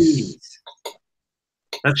 nice.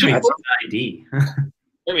 That's gonna be an ID. They're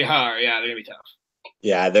gonna be hard. Yeah, they're gonna be tough.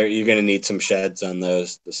 Yeah, you're gonna need some sheds on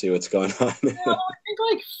those to see what's going on. I think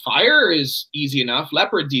like fire is easy enough.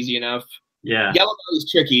 Leopard's easy enough. Yeah. Yellow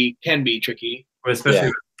belly's tricky. Can be tricky. Well,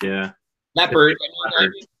 especially Leopard.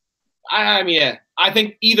 I mean, yeah. I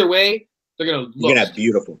think either way, they're gonna look. You're gonna have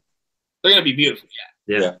beautiful. They're gonna be beautiful.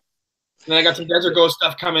 Yeah. And then I got some Desert Ghost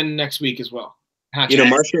stuff coming next week as well.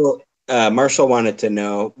 Marshall wanted to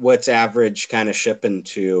know what's average kind of shipping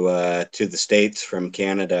to the States from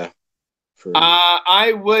Canada.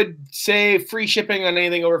 I would say free shipping on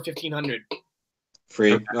anything over 1,500.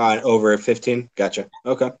 Free on over 15. Gotcha.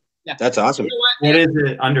 Okay. Yeah. That's awesome. You know what is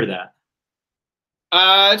it under that?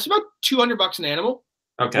 It's about $200 an animal.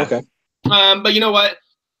 Okay. But you know what?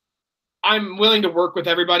 I'm willing to work with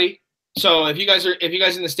everybody. So if you guys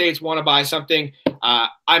in the States want to buy something,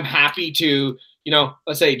 I'm happy to,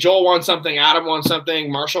 let's say Joel wants something, Adam wants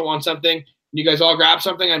something, Marshall wants something, you guys all grab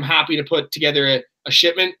something. I'm happy to put together a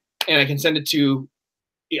shipment, and I can send it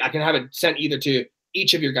I can have it sent either to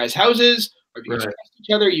each of your guys' houses, or if you guys trust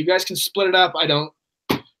each other, you guys can split it up.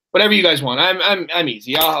 Whatever you guys want. I'm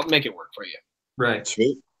easy. I'll make it work for you. Right.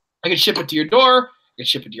 Sweet. I can ship it to your door. I can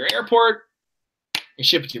ship it to your airport. I can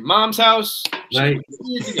ship it to your mom's house. Right.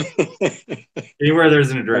 Anywhere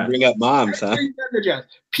there's an address. Bring up moms, huh?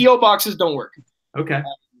 P.O. boxes don't work. Okay.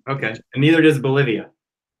 And neither does Bolivia.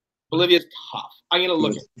 Bolivia's tough. I'm gonna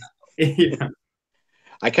look at that. Yeah.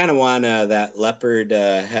 I kind of want that leopard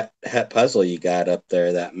het puzzle you got up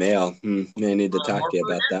there, that male. May need to talk to you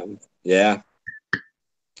about that one. Yeah.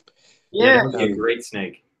 Yeah, that would be a great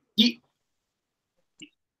snake. The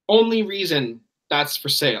only reason that's for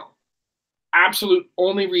sale, absolute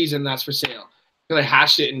only reason that's for sale, because I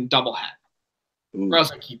hatched it in double hat. Or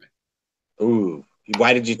else I keep it. Ooh.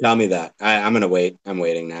 Why did you tell me that? I'm going to wait. I'm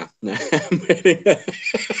waiting now. I'm waiting.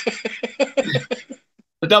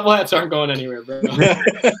 The double hats aren't going anywhere, bro.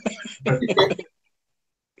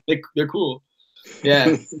 They're cool.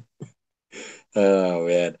 Yeah. Oh,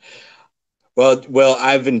 man. Well,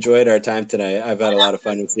 I've enjoyed our time tonight. I've had a lot of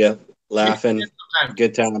fun with you. Laughing.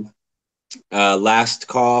 Good time. Last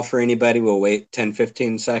call for anybody. We'll wait 10,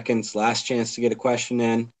 15 seconds. Last chance to get a question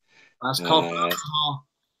in. Last call for alcohol.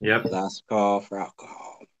 Yep. Last call for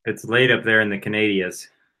alcohol. It's late up there in the Canadias.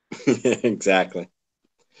 Exactly.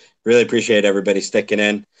 Really appreciate everybody sticking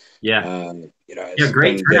in. Yeah.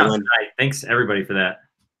 Great turnout tonight. Thanks everybody for that.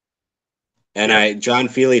 And John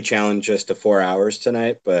Feely challenged us to 4 hours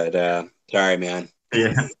tonight, but sorry, man.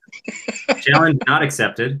 Yeah. Challenge not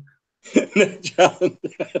accepted. It's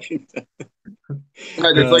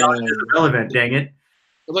irrelevant, dang it.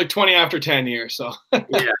 It's like 20 after 10 here, so.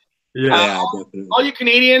 Yeah. All you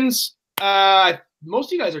Canadians, most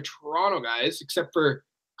of you guys are Toronto guys, except for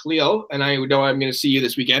Cleo, and I know I'm going to see you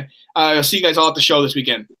this weekend. I'll see you guys all at the show this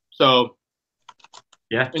weekend. So,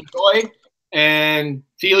 enjoy. And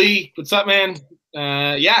Feely, what's up, man? Cool.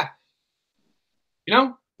 All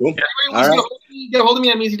right. Get a hold of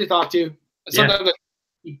me. I'm easy to talk to. Sometimes I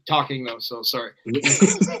keep talking though, so sorry.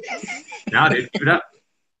 No, dude, keep it up.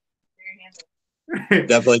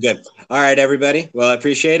 Definitely good. All right, everybody. Well, I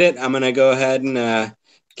appreciate it. I'm going to go ahead and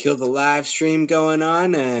kill the live stream going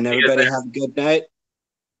on, and everybody have a good night.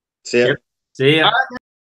 See ya. See ya.